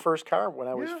on my first car when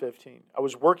I was 15. I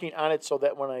was working on it so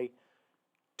that when I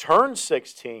turned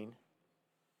 16,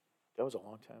 that was a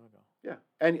long time ago. Yeah,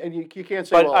 and you can't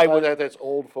say, that's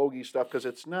old fogey stuff, because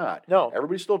it's not. No.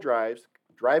 Everybody still drives.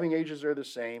 Driving ages are the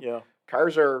same. Yeah.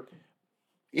 Cars are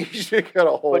easy to get a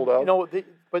hold of.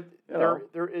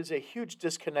 There is a huge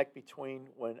disconnect between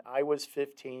when I was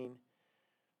 15,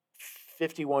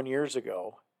 51 years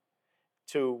ago,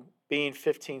 to being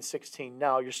 15, 16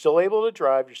 now. You're still able to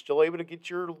drive. You're still able to get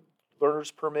your learner's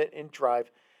permit and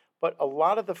drive. But a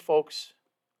lot of the folks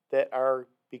that are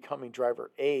becoming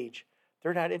driver age,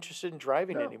 they're not interested in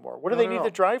driving anymore. What do they need to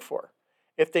drive for?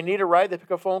 If they need a ride, they pick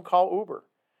a phone, call Uber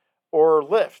or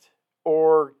Lyft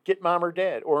or get mom or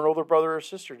dad or an older brother or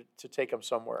sister to take them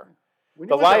somewhere.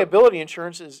 The liability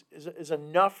insurance is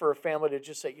enough for a family to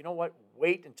just say, you know what,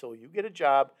 wait until you get a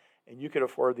job and you can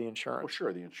afford the insurance. Well,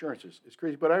 sure, the insurance is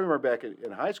crazy. But I remember back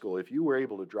in high school, if you were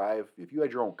able to drive, if you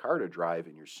had your own car to drive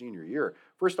in your senior year,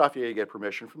 first off, you had to get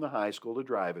permission from the high school to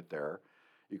drive it there.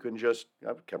 You couldn't just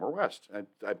Kemmer West. And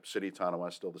City of Tonawanda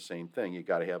is still the same thing. You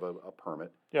got to have a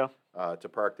permit to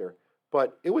park there.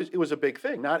 But it was a big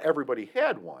thing. Not everybody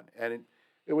had one. And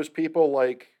it was people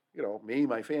like, me,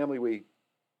 my family,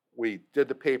 we did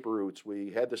the paper routes.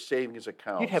 We had the savings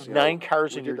accounts. You'd have you know, 9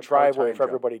 cars we in did your the driveway part-time if job.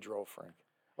 everybody drove, Frank.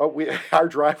 Oh, our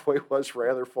driveway was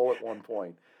rather full at one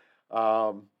point.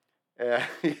 Um, and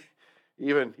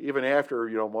even after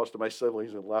most of my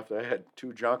siblings had left, I had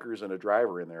 2 junkers and a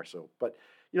driver in there. So, but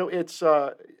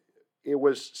it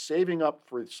was saving up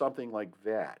for something like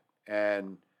that.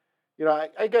 And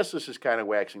I guess this is kind of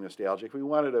waxing nostalgic. If we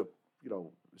wanted to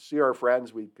see our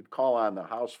friends, we could call on the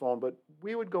house phone, but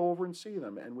we would go over and see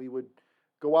them, and we would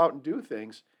go out and do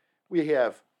things. We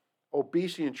have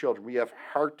obesity in children. We have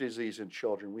heart disease in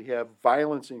children. We have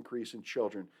violence increase in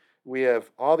children. We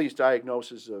have all these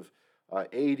diagnoses of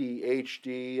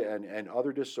ADHD and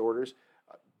other disorders,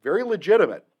 very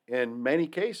legitimate in many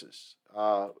cases.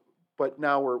 But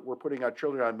now we're putting our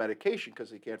children on medication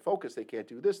because they can't focus, they can't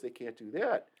do this, they can't do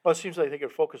that. Well, it seems like they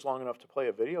could focus long enough to play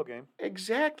a video game.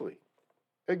 Exactly.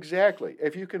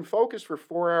 If you can focus for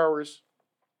 4 hours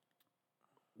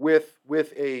with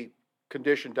a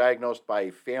condition diagnosed by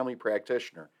a family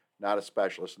practitioner, not a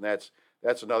specialist, and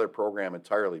that's another program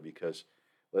entirely. Because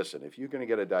listen, if you're going to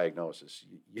get a diagnosis,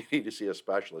 you need to see a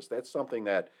specialist. That's something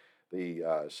that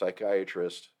the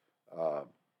psychiatrist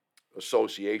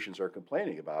associations are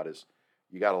complaining about. Is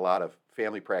you got a lot of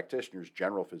family practitioners,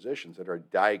 general physicians that are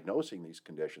diagnosing these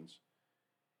conditions,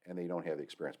 and they don't have the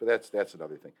experience. But that's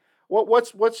another thing.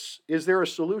 Is there a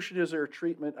solution? Is there a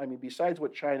treatment? I mean, besides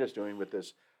what China's doing with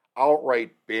this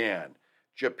outright ban,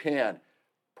 Japan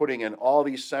putting in all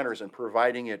these centers and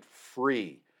providing it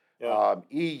free, Yeah.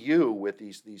 EU with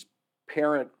these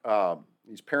parent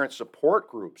support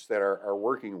groups that are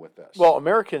working with this. Well,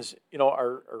 Americans,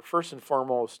 are first and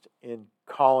foremost in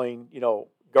calling,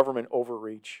 government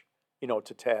overreach,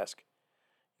 to task.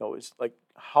 It's like,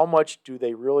 how much do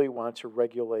they really want to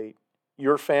regulate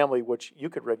your family, which you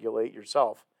could regulate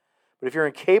yourself? But if you're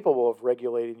incapable of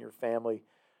regulating your family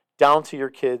down to your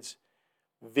kids'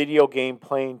 video game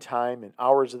playing time and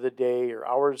hours of the day or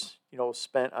hours,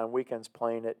 spent on weekends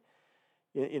playing it,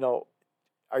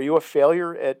 are you a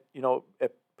failure at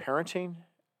parenting?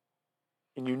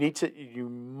 And you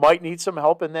might need some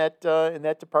help in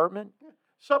that department.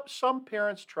 Some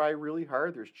parents try really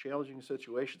hard. There's challenging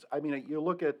situations. I mean, you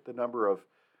look at the number of,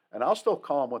 and I'll still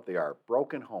call them what they are,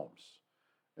 broken homes.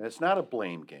 And it's not a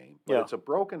blame game, but it's a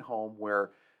broken home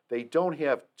where they don't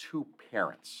have 2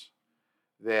 parents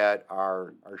that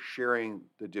are sharing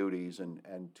the duties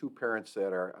and 2 parents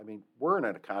that are, I mean, we're in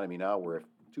an economy now where if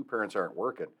 2 parents aren't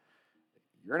working,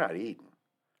 you're not eating.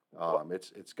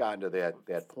 It's gotten to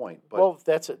that point. But well,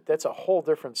 that's a whole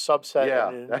different subset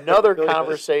and that another really is.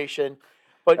 conversation.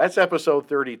 But That's episode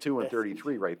 32 and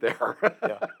 33 right there.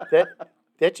 yeah,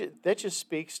 that just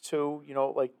speaks to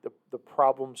like the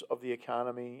problems of the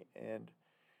economy, and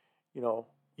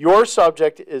your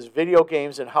subject is video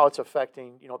games and how it's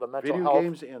affecting the mental Video health.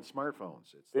 games and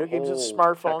smartphones. It's Video the games and whole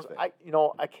smartphones. tech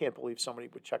thing. I can't believe somebody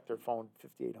would check their phone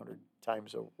 5,800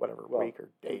 times a week or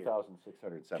day.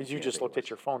 2,600. Because you just looked at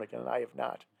your phone again, and I have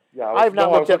not. Yeah, I have not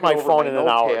was looked at my looking over phone in an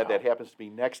hour notepad now. that happens to be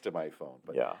next to my phone.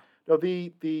 But Yeah. no,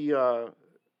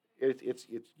 it's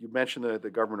you mentioned the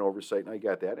government oversight, and I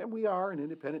got that. And we are an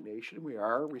independent nation. We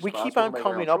are responsible. We keep on to make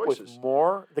our coming own up with choices.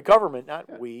 more. The government, not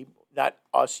Yeah. we, not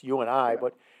us, you and I, Yeah.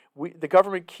 but the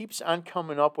government keeps on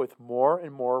coming up with more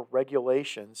and more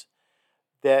regulations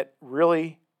that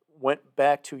really went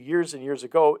back to years and years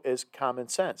ago as common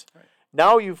sense. Right.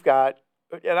 Now you've got,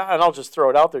 and I'll just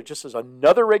throw it out there, just as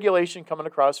another regulation coming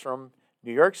across from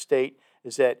New York State,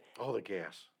 is that The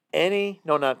gas.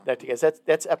 not the guys.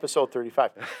 That's episode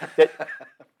 35. That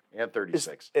And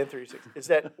 36. and 36 is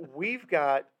that we've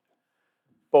got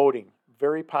boating,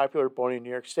 very popular boating in New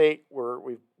York State, where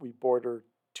we border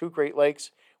 2 Great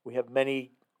Lakes. We have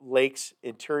many lakes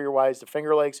interior-wise, the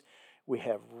Finger Lakes. We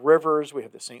have rivers. We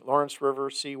have the St. Lawrence River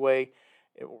Seaway,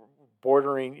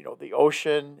 bordering the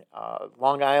ocean.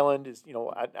 Long Island is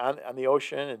on the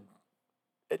ocean,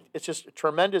 and it's just a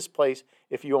tremendous place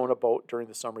if you own a boat during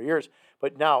the summer years.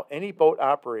 But now any boat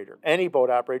operator,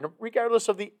 regardless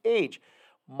of the age,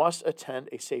 must attend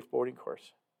a safe boating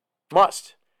course.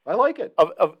 Must. I like it.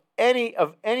 Of any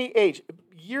age.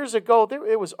 Years ago,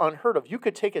 it was unheard of. You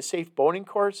could take a safe boating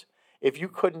course if you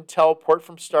couldn't tell port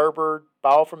from starboard,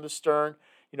 bow from the stern,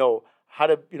 how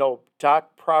to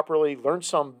dock properly, learn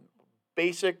some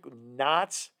basic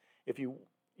knots. If you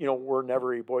were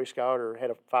never a Boy Scout or had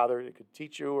a father that could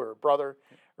teach you, or a brother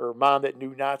or a mom that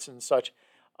knew knots and such.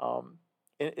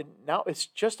 And now it's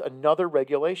just another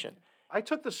regulation. I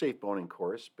took the safe boating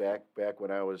course back when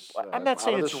I was. I'm not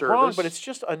saying out of it's the wrong, service. but it's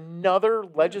just another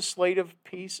legislative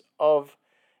piece of,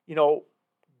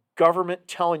 government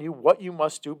telling you what you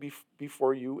must do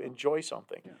before you enjoy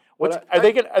something. Yeah. What's But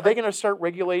are they going to start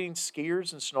regulating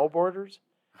skiers and snowboarders?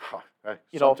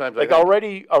 sometimes I Like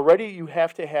think already you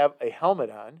have to have a helmet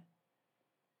on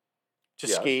to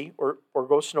yes. ski or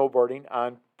go snowboarding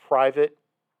on private,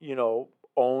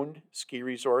 owned ski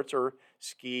resorts or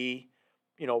ski,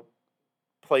 you know,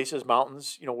 places,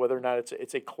 mountains, whether or not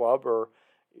it's a club or,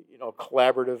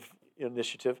 collaborative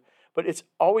initiative, but it's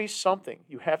always something.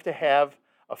 You have to have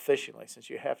a fishing license.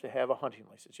 You have to have a hunting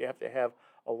license. You have to have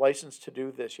a license to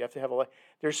do this. You have to have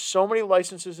there's so many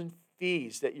licenses and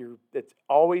fees that's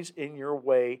always in your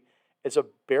way as a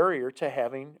barrier to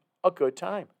having a good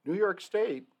time. New York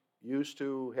State used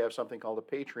to have something called a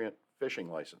Patriot fishing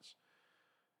license.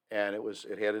 And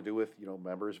it had to do with,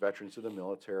 members, veterans of the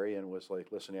military, and it was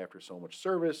like, listen, after so much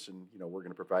service and, we're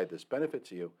going to provide this benefit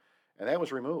to you. And that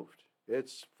was removed.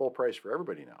 It's full price for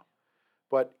everybody now.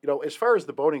 But, as far as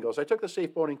the boating goes, I took the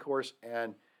safe boating course,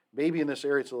 and maybe in this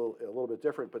area it's a little bit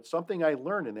different, but something I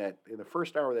learned in the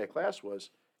first hour of that class was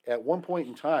at one point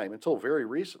in time, until very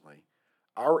recently,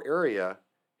 our area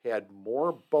had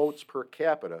more boats per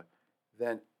capita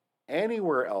than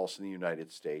anywhere else in the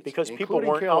United States, because people including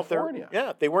weren't California. out there.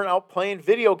 Yeah, they weren't out playing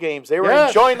video games. They were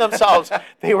Yes. enjoying themselves.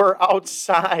 They were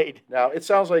outside. Now, it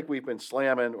sounds like we've been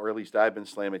slamming, or at least I've been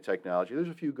slamming technology. There's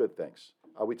a few good things.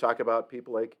 We talk about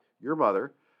people like your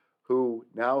mother, who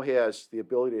now has the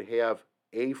ability to have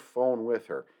a phone with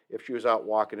her. If she was out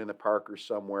walking in the park or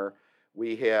somewhere,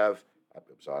 we have, I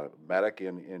was a medic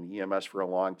in EMS for a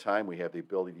long time. We have the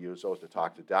ability to use those to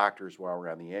talk to doctors while we're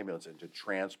on the ambulance and to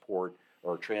transport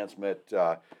or transmit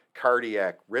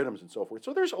cardiac rhythms and so forth.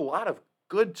 So there's a lot of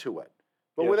good to it.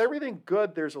 But with everything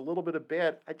good, there's a little bit of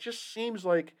bad. It just seems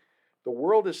like the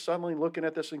world is suddenly looking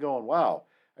at this and going, wow.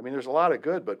 I mean, there's a lot of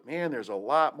good, but man, there's a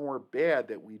lot more bad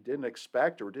that we didn't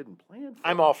expect or didn't plan for.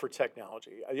 I'm all for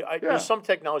technology. There's some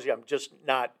technology I'm just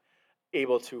not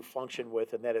able to function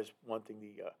with, and that is one thing,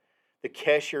 the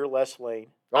cashier-less lane.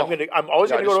 Oh, I'm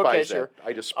always going to go to a despise cashier. that.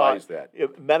 I despise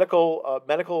that.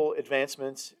 Medical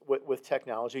advancements with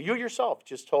technology. You yourself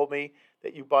just told me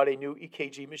that you bought a new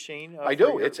EKG machine. I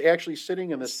do. It's actually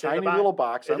sitting in this tiny little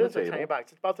box on the table. It is a tiny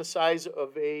box. It's about the size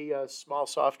of a small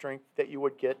soft drink that you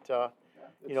would get,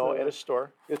 at a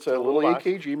store. It's a little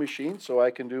EKG machine, so I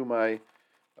can do my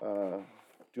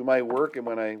work, and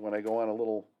when I go on a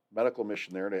little medical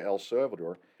mission there to El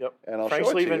Salvador. Yep. And I'll Frank's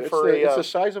show it to you. leaving It's the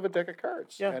size of a deck of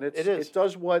cards. Yeah, and it is. It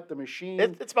does what the machine.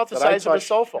 It's about the that I size of a touched-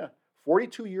 cell phone. yeah,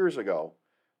 42 years ago,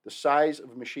 the size of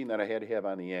a machine that I had to have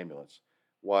on the ambulance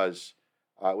was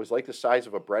it was like the size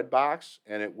of a bread box,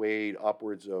 and it weighed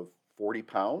upwards of 40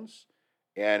 pounds,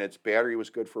 and its battery was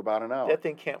good for about an hour. That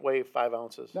thing can't weigh 5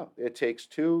 ounces. No, it takes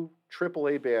two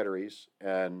AAA batteries,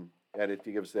 and it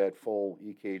gives that full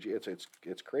EKG.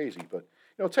 It's crazy, but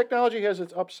technology has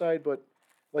its upside, but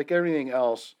like everything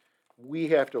else, we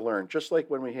have to learn. Just like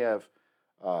when we have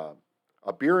a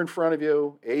beer in front of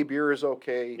you, a beer is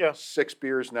okay. Yeah. 6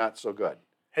 beers not so good.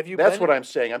 Have you? That's what I'm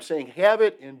saying. I'm saying have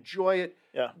it, enjoy it,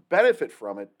 benefit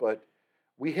from it, but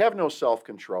we have no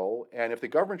self-control. And if the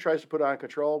government tries to put on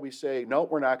control, we say, no,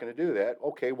 we're not going to do that.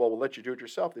 Okay, well, we'll let you do it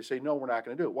yourself. They say, no, we're not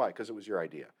going to do it. Why? Because it was your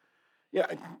idea. Yeah,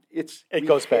 it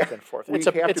goes back and forth. We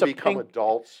have to become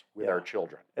adults with our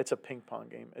children. It's a ping pong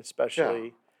game,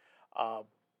 especially. I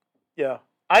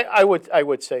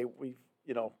would say we've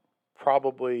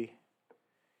probably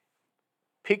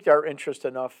piqued our interest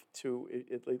enough to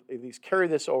at least carry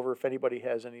this over. If anybody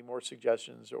has any more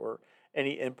suggestions or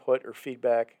any input or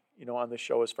feedback, on the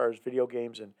show as far as video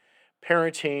games and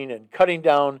parenting and cutting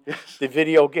down the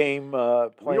video game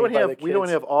playing by the kids. We don't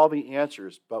have all the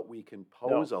answers, but we can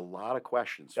pose a lot of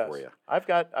questions for you. I've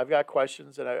got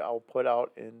questions that I'll put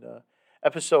out in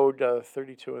episode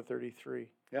 32 and 33.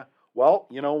 Yeah. Well,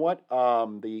 you know what?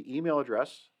 The email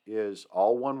address is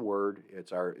all one word.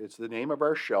 It's the name of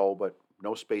our show, but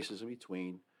no spaces in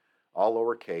between, all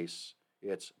lowercase.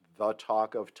 It's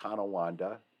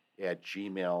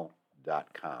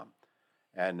thetalkoftonawanda@gmail.com.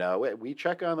 And we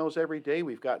check on those every day.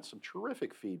 We've gotten some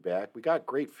terrific feedback. We got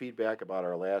great feedback about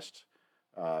our last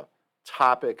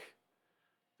topic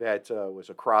that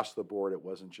was across the board. It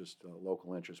wasn't just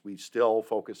local interest. We still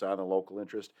focus on the local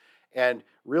interest. And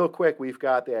real quick, we've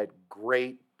got that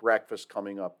great breakfast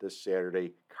coming up this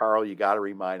Saturday. Carl, you got to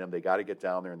remind them they got to get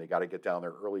down there, and they got to get down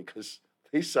there early because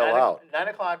they sell out. 9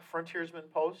 o'clock Frontiersman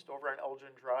Post over on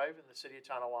Elgin Drive in the city of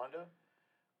Tonawanda,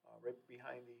 right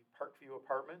behind the Parkview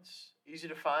Apartments. Easy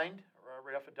to find,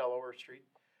 right off of Delaware Street.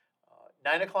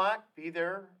 9 o'clock, be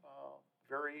there.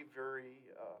 Very, very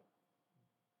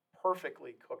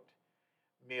perfectly cooked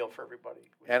meal for everybody.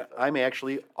 And I'm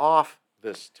actually off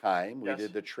this time. We Yes.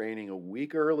 did the training a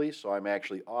week early, so I'm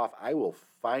actually off. I will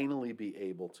finally be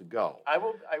able to go. I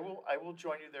will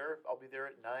join you there. I'll be there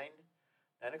at 9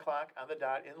 o'clock on the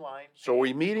dot in line. So are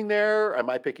we meeting there? Am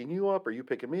I picking you up? Are you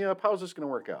picking me up? How's this going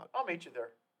to work out? I'll meet you there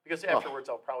because Oh. afterwards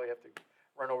I'll probably have to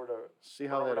run over to See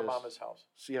how that is. Mama's house.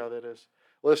 See how that is.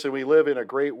 Listen, we live in a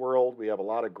great world. We have a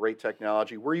lot of great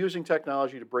technology. We're using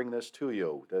technology to bring this to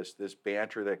you. This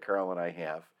banter that Carl and I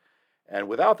have. And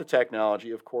without the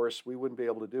technology, of course, we wouldn't be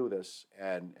able to do this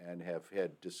and have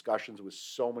had discussions with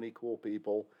so many cool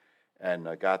people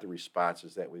and got the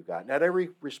responses that we've got. Not every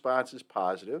response is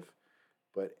positive,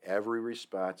 but every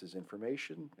response is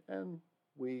information. And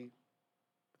we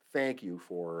thank you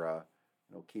for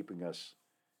keeping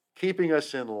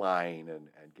us in line and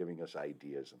giving us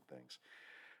ideas and things.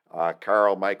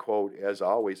 Carl, my quote, as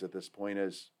always at this point,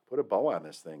 is put a bow on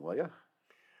this thing, will you?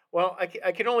 Well, I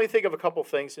can only think of a couple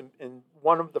things, and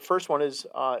the first one is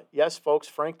yes, folks.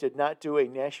 Frank did not do a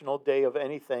national day of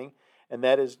anything, and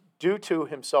that is due to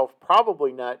himself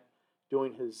probably not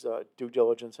doing his due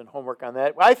diligence and homework on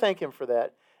that. I thank him for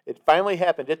that. It finally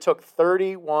happened. It took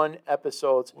 31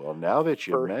 episodes. Well, now that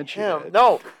you mention it,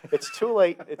 no, it's too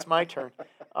late. It's my turn.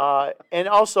 And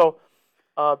also,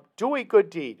 do a good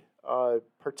deed.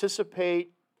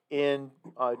 Participate in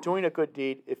doing a good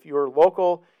deed. If you're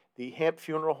local, the Hamp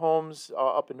Funeral Homes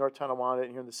up in North Tonawanda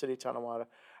and here in the city of Tonawanda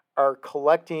are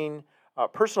collecting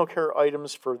personal care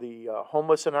items for the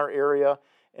homeless in our area,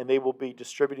 and they will be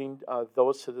distributing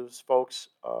those to those folks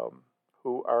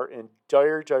who are in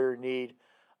dire, dire need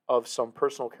of some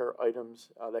personal care items.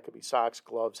 That could be socks,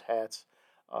 gloves, hats,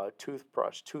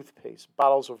 toothbrush, toothpaste,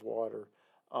 bottles of water,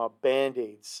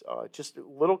 Band-Aids, just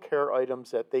little care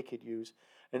items that they could use.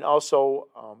 And also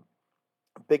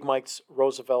Big Mike's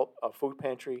Roosevelt Food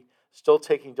Pantry, still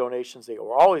taking donations. They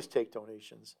will always take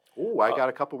donations. Oh, I got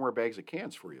a couple more bags of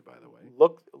cans for you, by the way.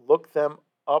 Look them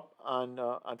up on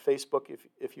Facebook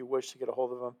if you wish to get a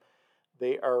hold of them.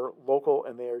 They are local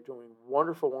and they are doing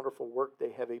wonderful, wonderful work.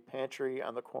 They have a pantry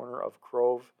on the corner of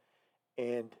Grove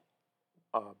and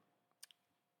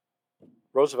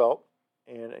Roosevelt,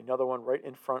 and another one right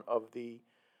in front of the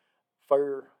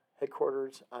fire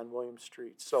headquarters on Williams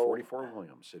Street. So 44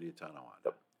 Williams, City of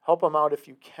Tonawanda. Help them out if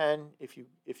you can. If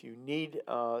you need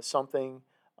something,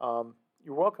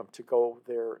 you're welcome to go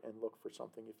there and look for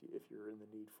something if you're in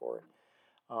the need for it.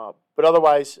 But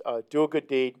otherwise, do a good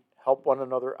deed. Help one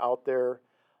another out there.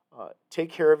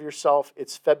 Take care of yourself.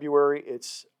 It's February.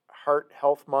 It's Heart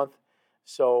Health Month.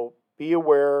 So be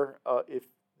aware if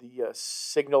the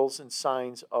signals and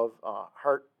signs of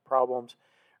heart problems.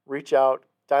 Reach out.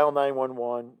 Dial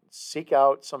 911. Seek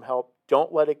out some help.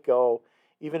 Don't let it go.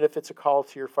 Even if it's a call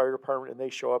to your fire department and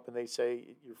they show up and they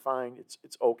say you're fine, it's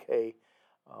okay.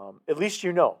 At least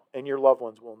you know, and your loved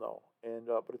ones will know. And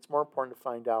but it's more important to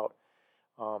find out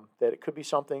that it could be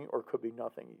something or it could be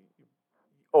nothing. You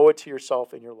owe it to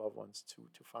yourself and your loved ones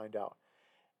to find out.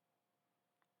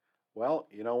 Well,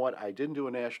 you know what? I didn't do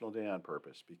a national day on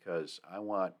purpose because I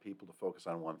want people to focus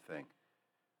on one thing.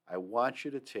 I want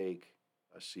you to take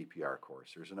a CPR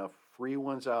course. There's enough free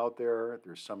ones out there.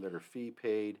 There's some that are fee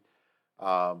paid.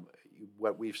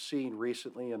 What we've seen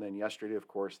recently, and then yesterday, of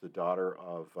course, the daughter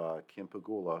of Kim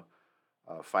Pagula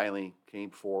finally came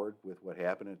forward with what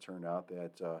happened. It turned out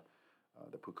that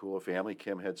the Pagula family,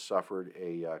 Kim had suffered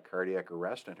a cardiac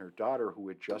arrest, and her daughter, who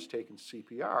had just taken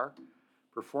CPR,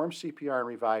 performed CPR and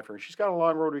revived her. And she's got a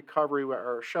long road to recovery.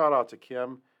 Our shout out to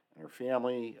Kim and her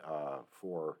family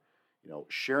for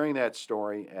sharing that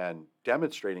story and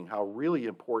demonstrating how really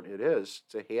important it is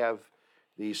to have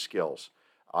these skills.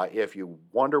 If you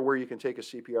wonder where you can take a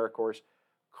CPR course,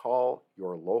 call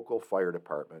your local fire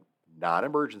department,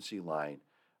 non-emergency line.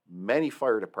 Many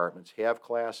fire departments have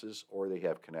classes or they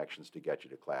have connections to get you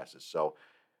to classes. So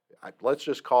let's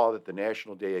just call it the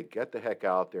National Day of Get the heck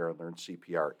out there and learn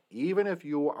CPR. Even if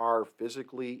you are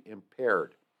physically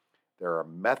impaired, there are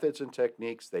methods and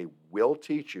techniques they will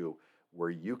teach you where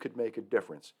you could make a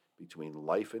difference between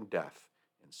life and death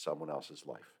in someone else's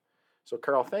life. So,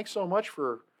 Carl, thanks so much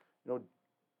for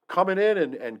coming in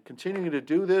and continuing to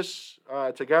do this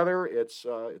together. It's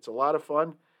a lot of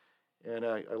fun. And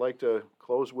I like to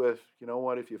close with,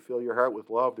 if you fill your heart with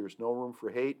love, there's no room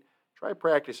for hate. Try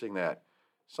practicing that.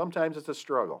 Sometimes it's a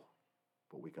struggle,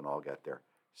 but we can all get there.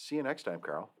 See you next time,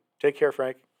 Carl. Take care,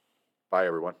 Frank. Bye,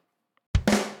 everyone.